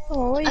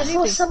 Oh, what I are you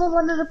thought leaving? someone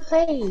wanted to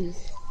play.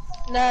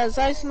 Nah,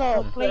 Zai's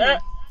not playing.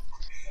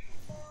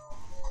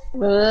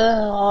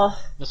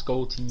 Let's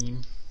go,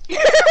 team.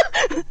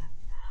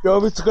 Yo,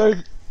 Mr.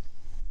 Guy.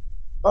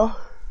 Oh.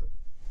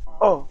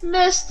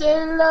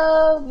 Mr.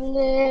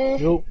 Lovely.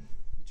 Yo.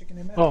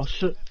 Oh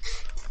shit.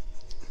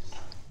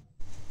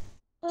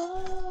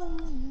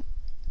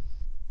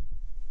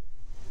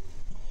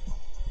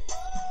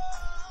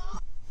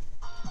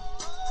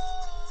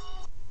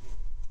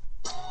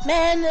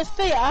 Man, if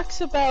they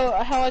ask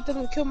about how I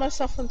didn't kill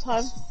myself in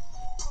time.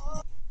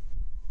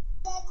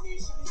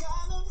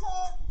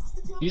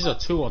 These are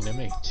 2 on them,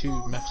 eh?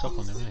 2 maps up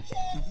on them, eh?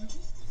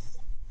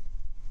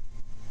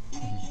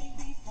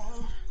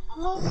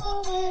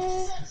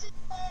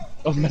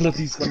 Oh,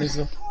 Melody's one is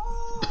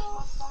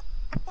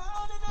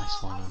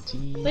Nice one on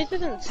team. They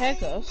didn't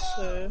tag us,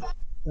 so...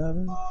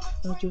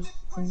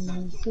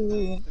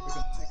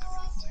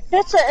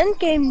 That's an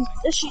in-game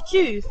issue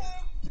too.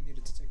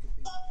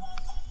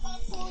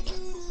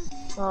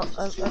 Oh,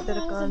 I better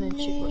go on and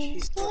check what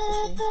she's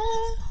doing.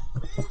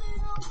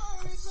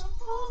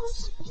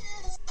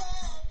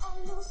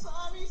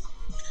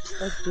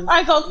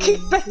 I got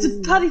kicked back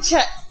to party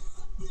chat.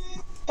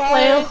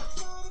 Bye.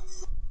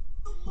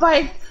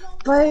 By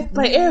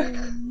Eric.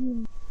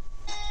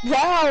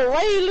 Wow, why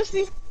are you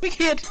listening to me,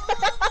 kid?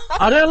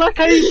 I don't like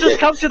how you just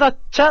come to the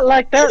chat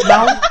like that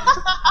now.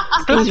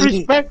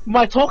 Disrespect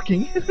my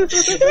talking. They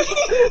said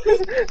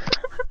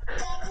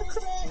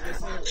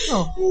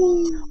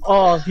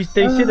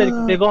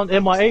that they're going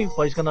MIA,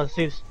 but he's gonna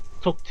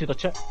talk to the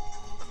chat.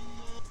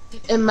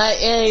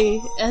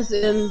 MIA, as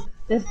in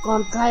they've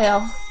gone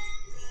Kyle.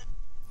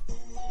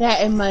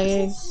 Yeah,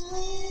 MIA.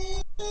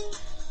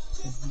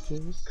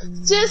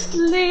 Just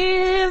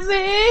leave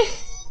me.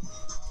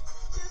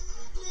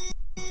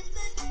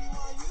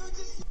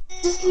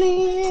 Just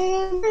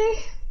leave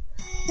me.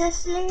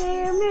 Just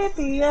leave me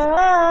be.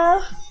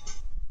 Oh.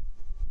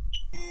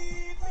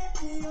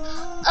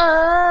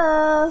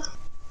 Oh.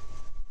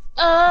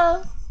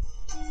 Oh.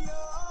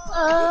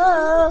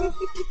 Oh.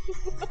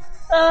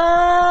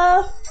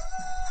 Oh.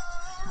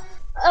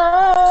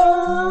 Oh.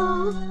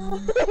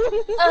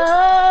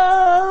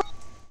 Oh.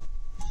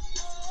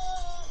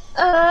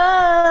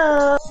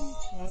 Oh.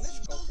 Let's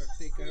go,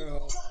 birthday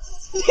girl.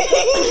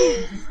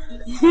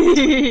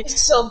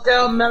 So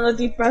girl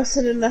Melody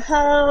Brunson in the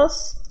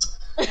house.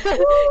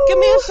 Give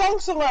me a song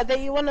that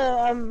you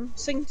wanna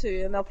sing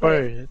to, and I'll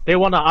play. Bro, they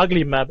want an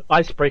ugly map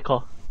icebreaker.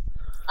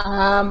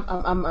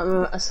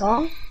 A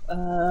song?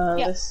 Yeah.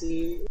 Let's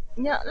see.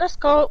 Yeah, let's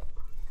go.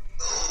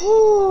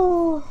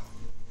 Ooh.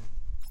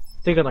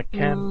 They're gonna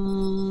camp.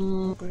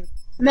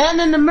 Man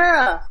in the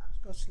Mirror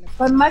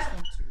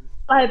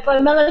by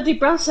Melody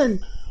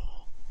Brunson.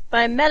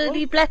 By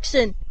Melody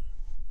Blackson.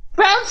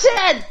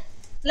 Brownson!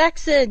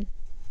 Blackson.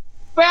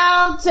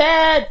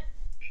 Brownson!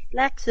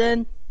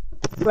 Blackson.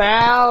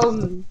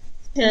 Brownson.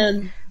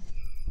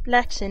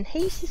 Blackson.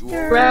 Hey, sister. This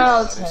is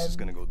Brownson.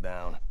 gonna go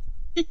down.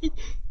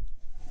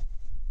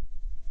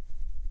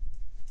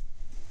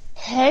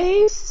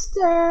 Hey,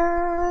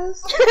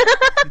 sisters.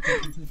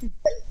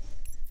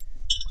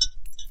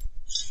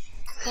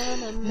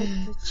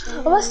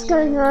 What's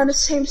going on? The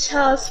same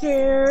child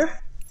here.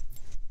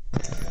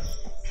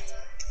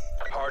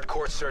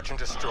 Hardcore search and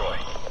destroy.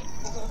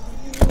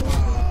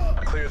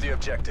 Clear the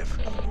objective.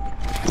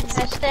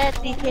 That's that,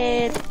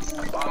 dickhead.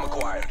 Bomb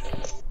acquired.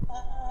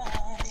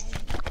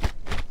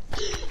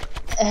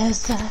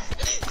 As I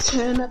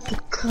turn up the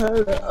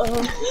color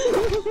of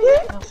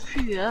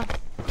Yeah.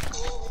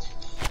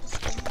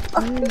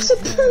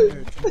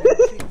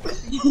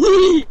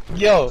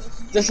 Yo,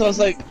 this was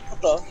like,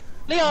 what the?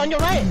 Leon, on your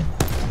right.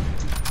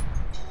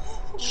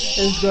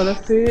 it's gonna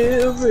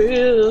feel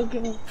real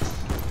good.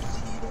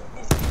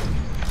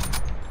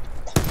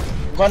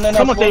 Running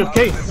Someone up say one.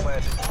 okay.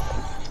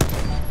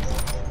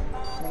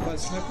 One by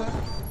sniper.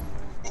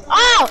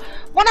 Oh!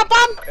 Wanna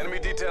bomb? Enemy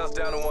details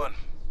down to 1.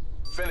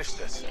 Finish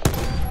this.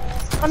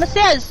 On the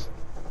stairs.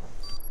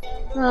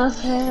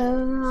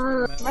 Nothing.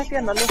 Might be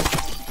on the list.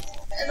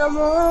 And I'm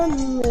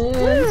on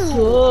this.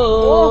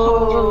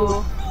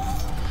 Oh.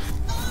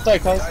 Sorry,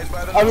 cuz. Guys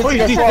by the I was Wait,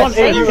 thinking this fast.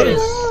 one ain't You good.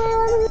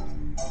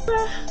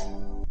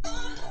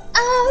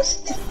 I'll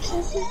stick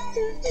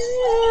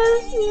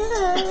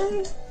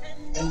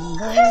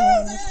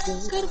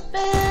Could've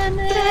been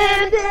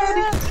it.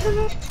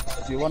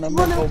 If you wanna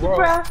move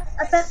forward, I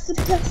bet the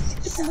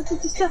best look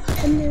at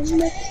yourself and then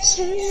make a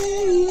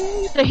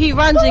change. So he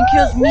runs and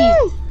kills me.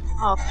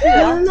 Oh,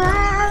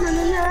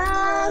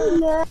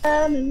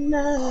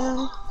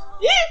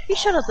 yeah. He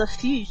shut up the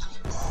fuse.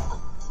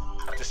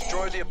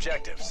 Destroy the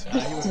objectives.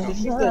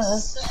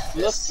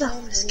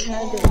 Softest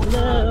kind of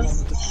love.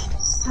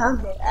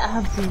 Someday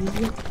I'll be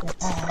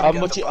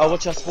with I'll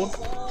watch your spawn.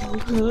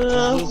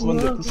 Just one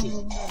the pussy.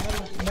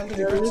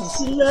 Melody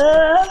Blackson.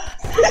 love.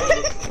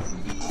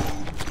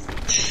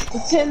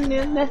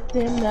 Pretending that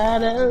they're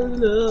not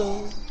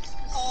alone.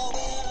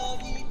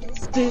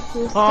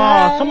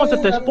 Ah, someone's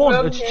at their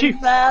spawn. It's Chief.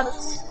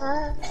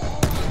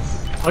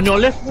 On your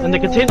left, in the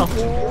container.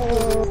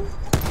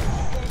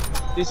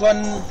 This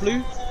one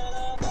blue.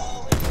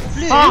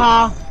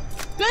 Haha.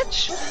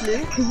 Bitch.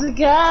 Cause I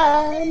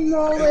got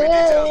no Enemy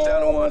details way.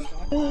 down to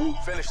 1.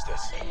 Finish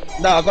this.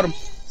 Nah, I got him.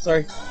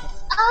 Sorry.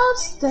 I'm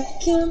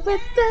stuck in with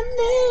the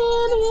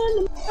man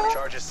in the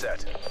Charge is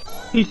set.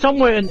 He's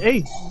somewhere in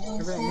A.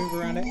 Everyone move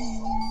around it.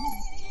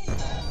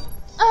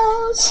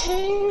 oh,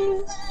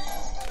 change.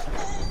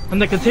 In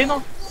the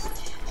container.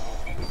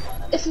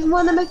 If you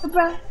wanna make the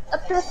bride a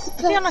better place.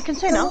 Is he on a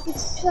container?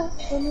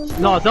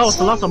 No, that was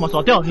the last time I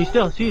saw. There, he's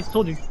there. See,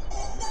 told you.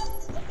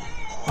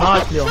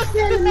 Nice, Leo.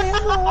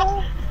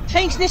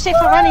 Change this if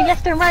we're running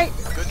left and right.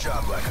 Good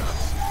job, Black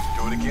Ops.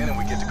 Do it again and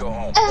we get to go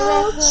home.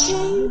 Oh,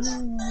 change.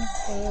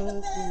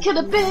 Could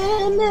have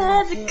been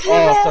every Oh,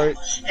 color. sorry.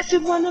 If you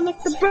wanna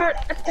make the bird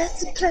a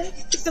better place,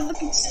 take a look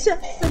at yourself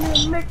and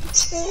then make a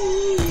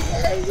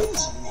change.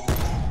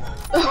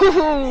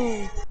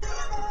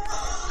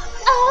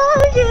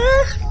 Oh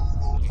yeah.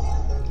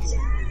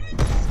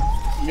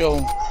 Yo.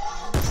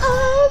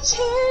 Oh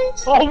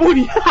change. Oh,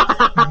 Woody.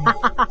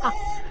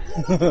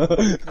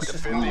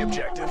 Defend the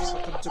objectives.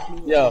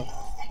 Yo.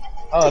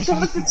 Oh, Take a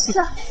look at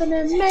yourself and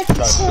then make a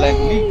Like blank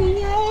me?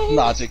 change.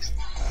 nah, chicks.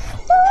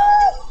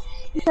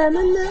 Na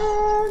na na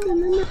na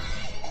na na.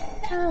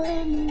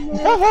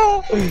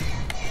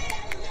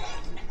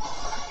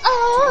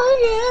 Oh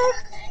yeah.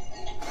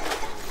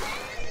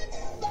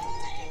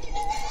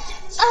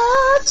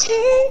 Oh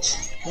change.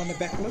 One the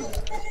back loop.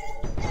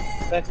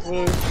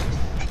 Backward.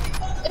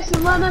 If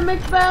you wanna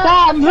make bad.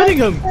 Ah, I'm hitting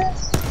him.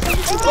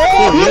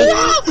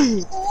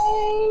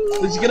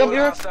 Did you get up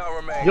here? Hostile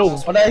remains. Yo.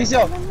 Oh, no, he's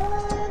here.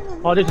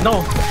 Oh, did you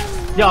know?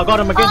 Yeah, I got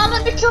him again. Oh,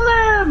 let me kill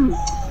him!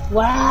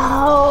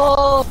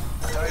 Wow!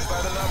 Tied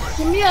by the numbers.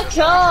 Give me a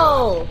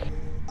kill!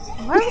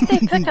 Why would they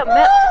pick up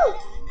map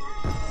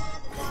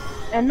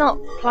and not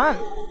plant?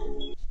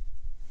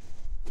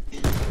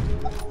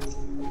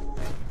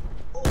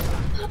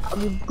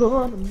 I'm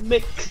gonna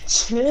make a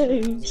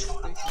change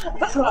for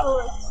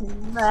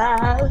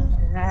my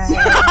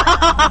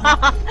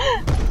life.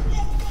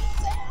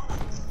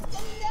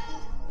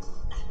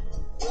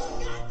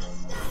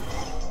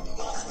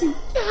 Check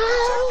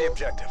the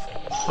objective.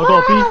 I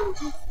got B.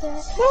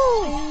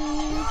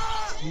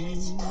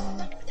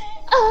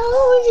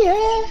 Oh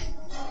yeah.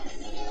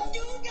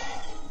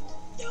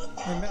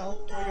 Hey Mel,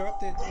 while you're up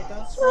there, do a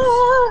dance.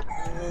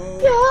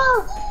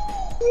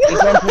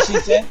 There's one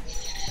pushing there.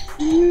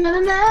 Na,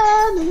 na,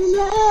 na,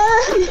 na.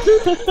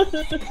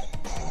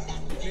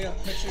 Yeah,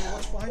 make sure you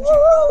watch behind you.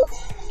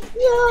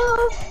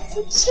 You're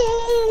the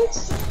change.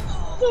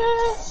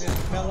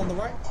 Yeah, Mel on the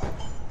right.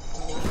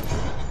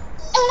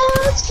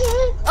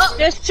 Oh,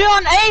 there's 2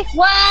 on A.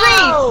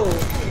 Wow!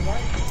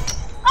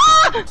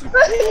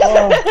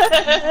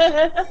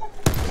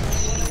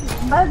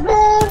 My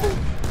bad.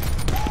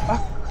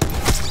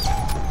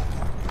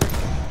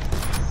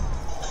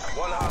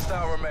 One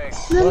hostile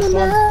remains. Na, na,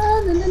 na,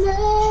 na, na,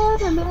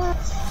 na, na.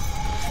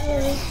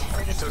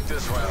 You took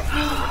this round.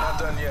 We're not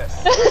done yet.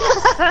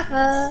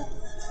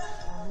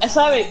 I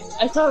saw it.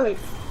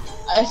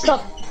 I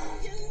stopped.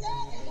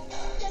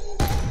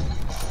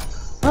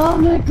 Oh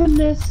my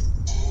goodness.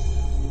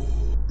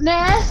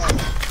 Ness?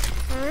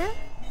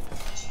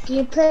 Can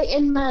you play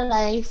in my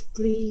life,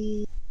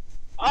 please?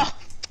 Oh,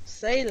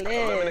 say less.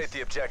 Eliminate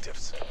the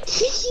objectives.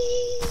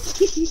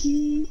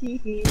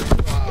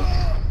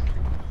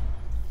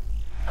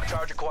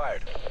 Charge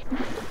acquired.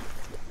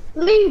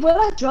 Lee, will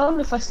I drown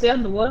if I stay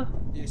underwater?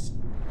 Yes.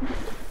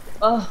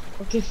 Oh,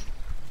 okay.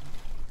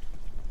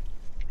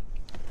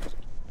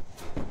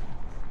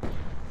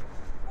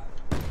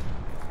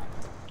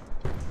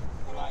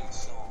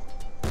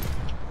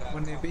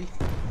 One near B.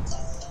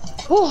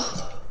 Oh.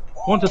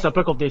 One at the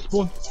back of their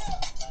spawn.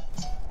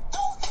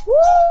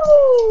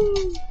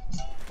 Woo!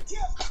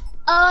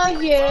 Oh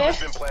yeah. Has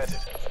been planted.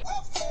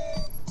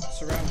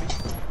 Surround B.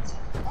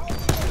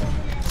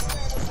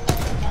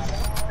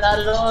 Not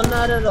at all,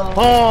 not at all.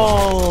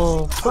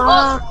 Oh,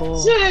 fuck.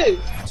 Oh, 2!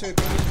 2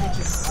 B.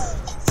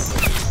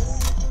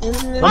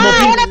 One more B.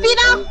 Wanna be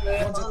now? One's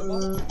at the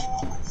bottom.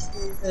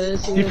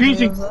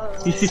 Defusing.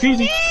 He's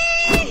defusing.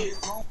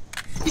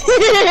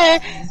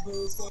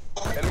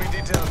 Enemy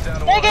details down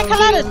to They one. get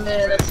collided.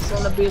 Yeah, that's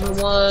gonna be the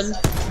one.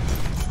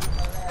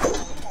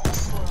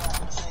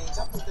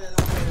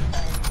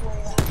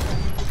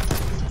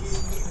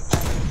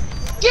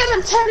 Get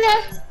him,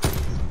 Tanya!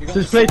 You got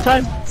This the play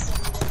time.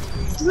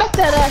 Smack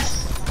that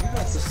ass! You got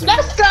the same.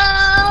 Let's go!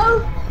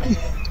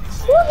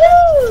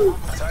 Woohoo!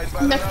 Tied by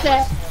the Smack numbers.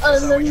 that That's how on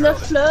we the drill it.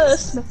 floor,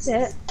 smack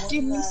that.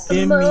 Give me some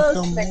Give me more,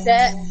 some smack more.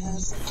 that.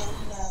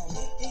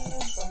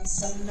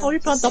 Oh, you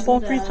planted that ball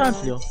 3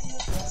 times, Leo.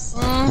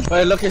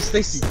 Wait, look at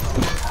Stacy.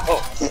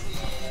 Oh,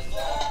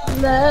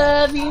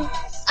 Love you,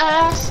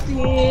 I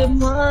still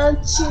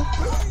want you,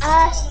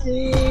 I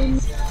still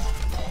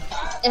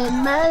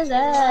in my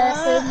life,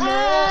 and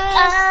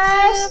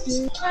I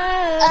still,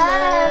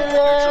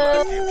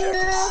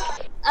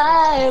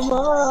 I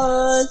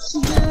want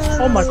you.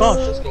 Oh my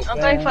gosh. I'm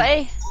going for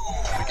A.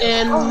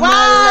 In Oh, my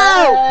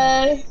wow!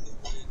 life.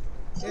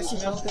 Yes,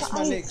 Mel, that's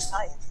my legs.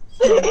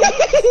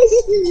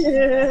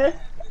 Yeah.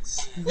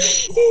 Sorry,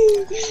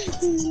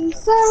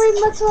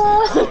 Mata.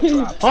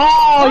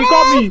 Oh, you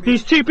got me.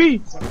 He's TP.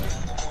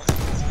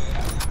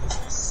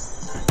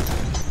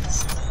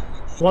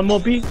 One more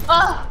B.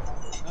 Ah,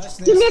 Nice,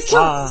 give me a nice. kill.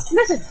 Ah.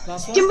 Listen,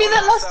 Last one. give me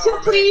that last kill,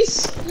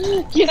 please.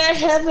 Can I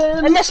have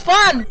him? And they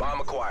spawn.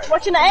 Bomb acquired.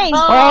 Watching the A.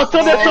 Oh,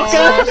 turn it,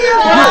 sucker.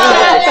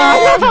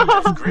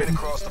 Grid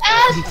across the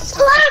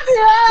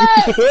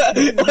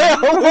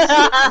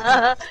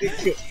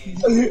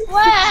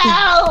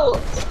Wow!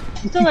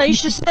 Don't know, you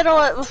should settle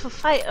it with a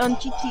fight on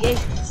GTA.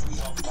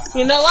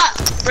 You know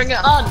what? Bring it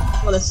on.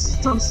 Well, it's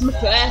Tom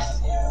Smith your ass.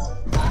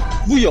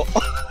 booyah.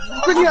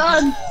 Bring it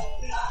on.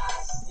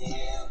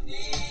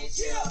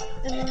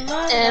 In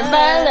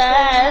my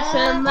life,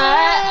 in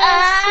my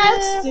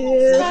eyes,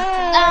 still,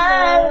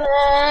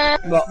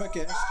 Make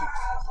it extra.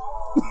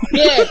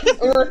 yeah.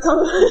 Oh,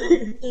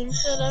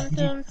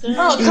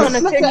 I'm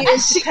gonna turn you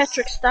into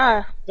Patrick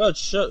Star. God,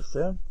 shut,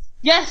 fam.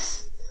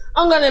 Yes,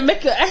 I'm gonna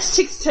make your ass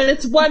cheeks turn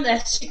into one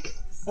ass cheek.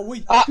 Oh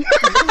wait. Oh,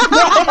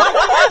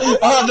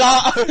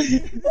 no.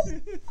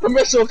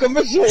 Commercial.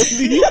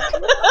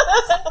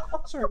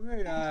 Sorry,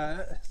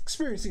 we're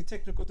experiencing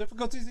technical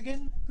difficulties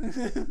again.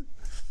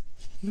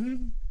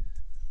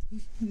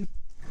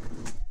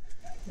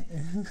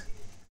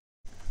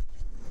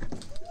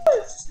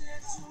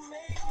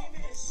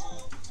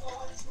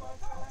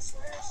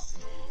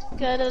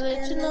 Gotta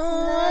let you know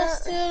I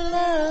still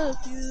love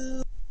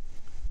you.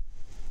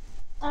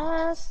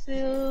 I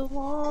still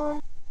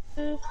want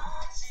you.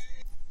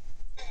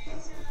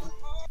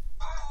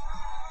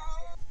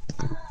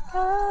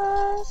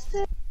 I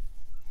still...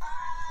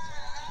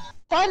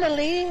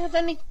 Finally, it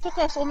only took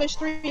us almost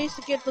 3 days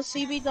to get the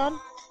CB done.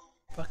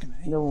 Fucking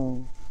A.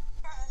 No.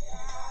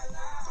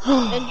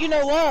 And you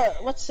know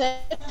what? What's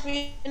that?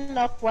 We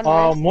up one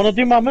round. Wanna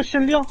do my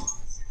mission, Leo?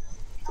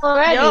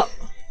 Alrighty. Yup.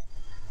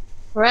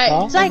 Right.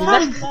 Huh? Zach,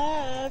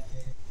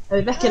 I'll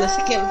be back in a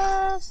second.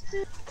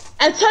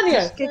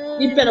 Antonio,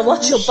 you better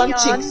watch your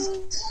bunchings.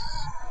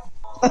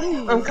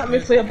 I'm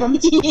coming for your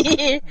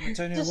bunchings.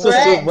 Antonio, Just watch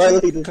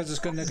right. it, because it's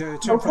gonna go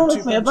turn from coming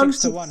 2 for your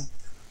bunchings to bunchings. 1.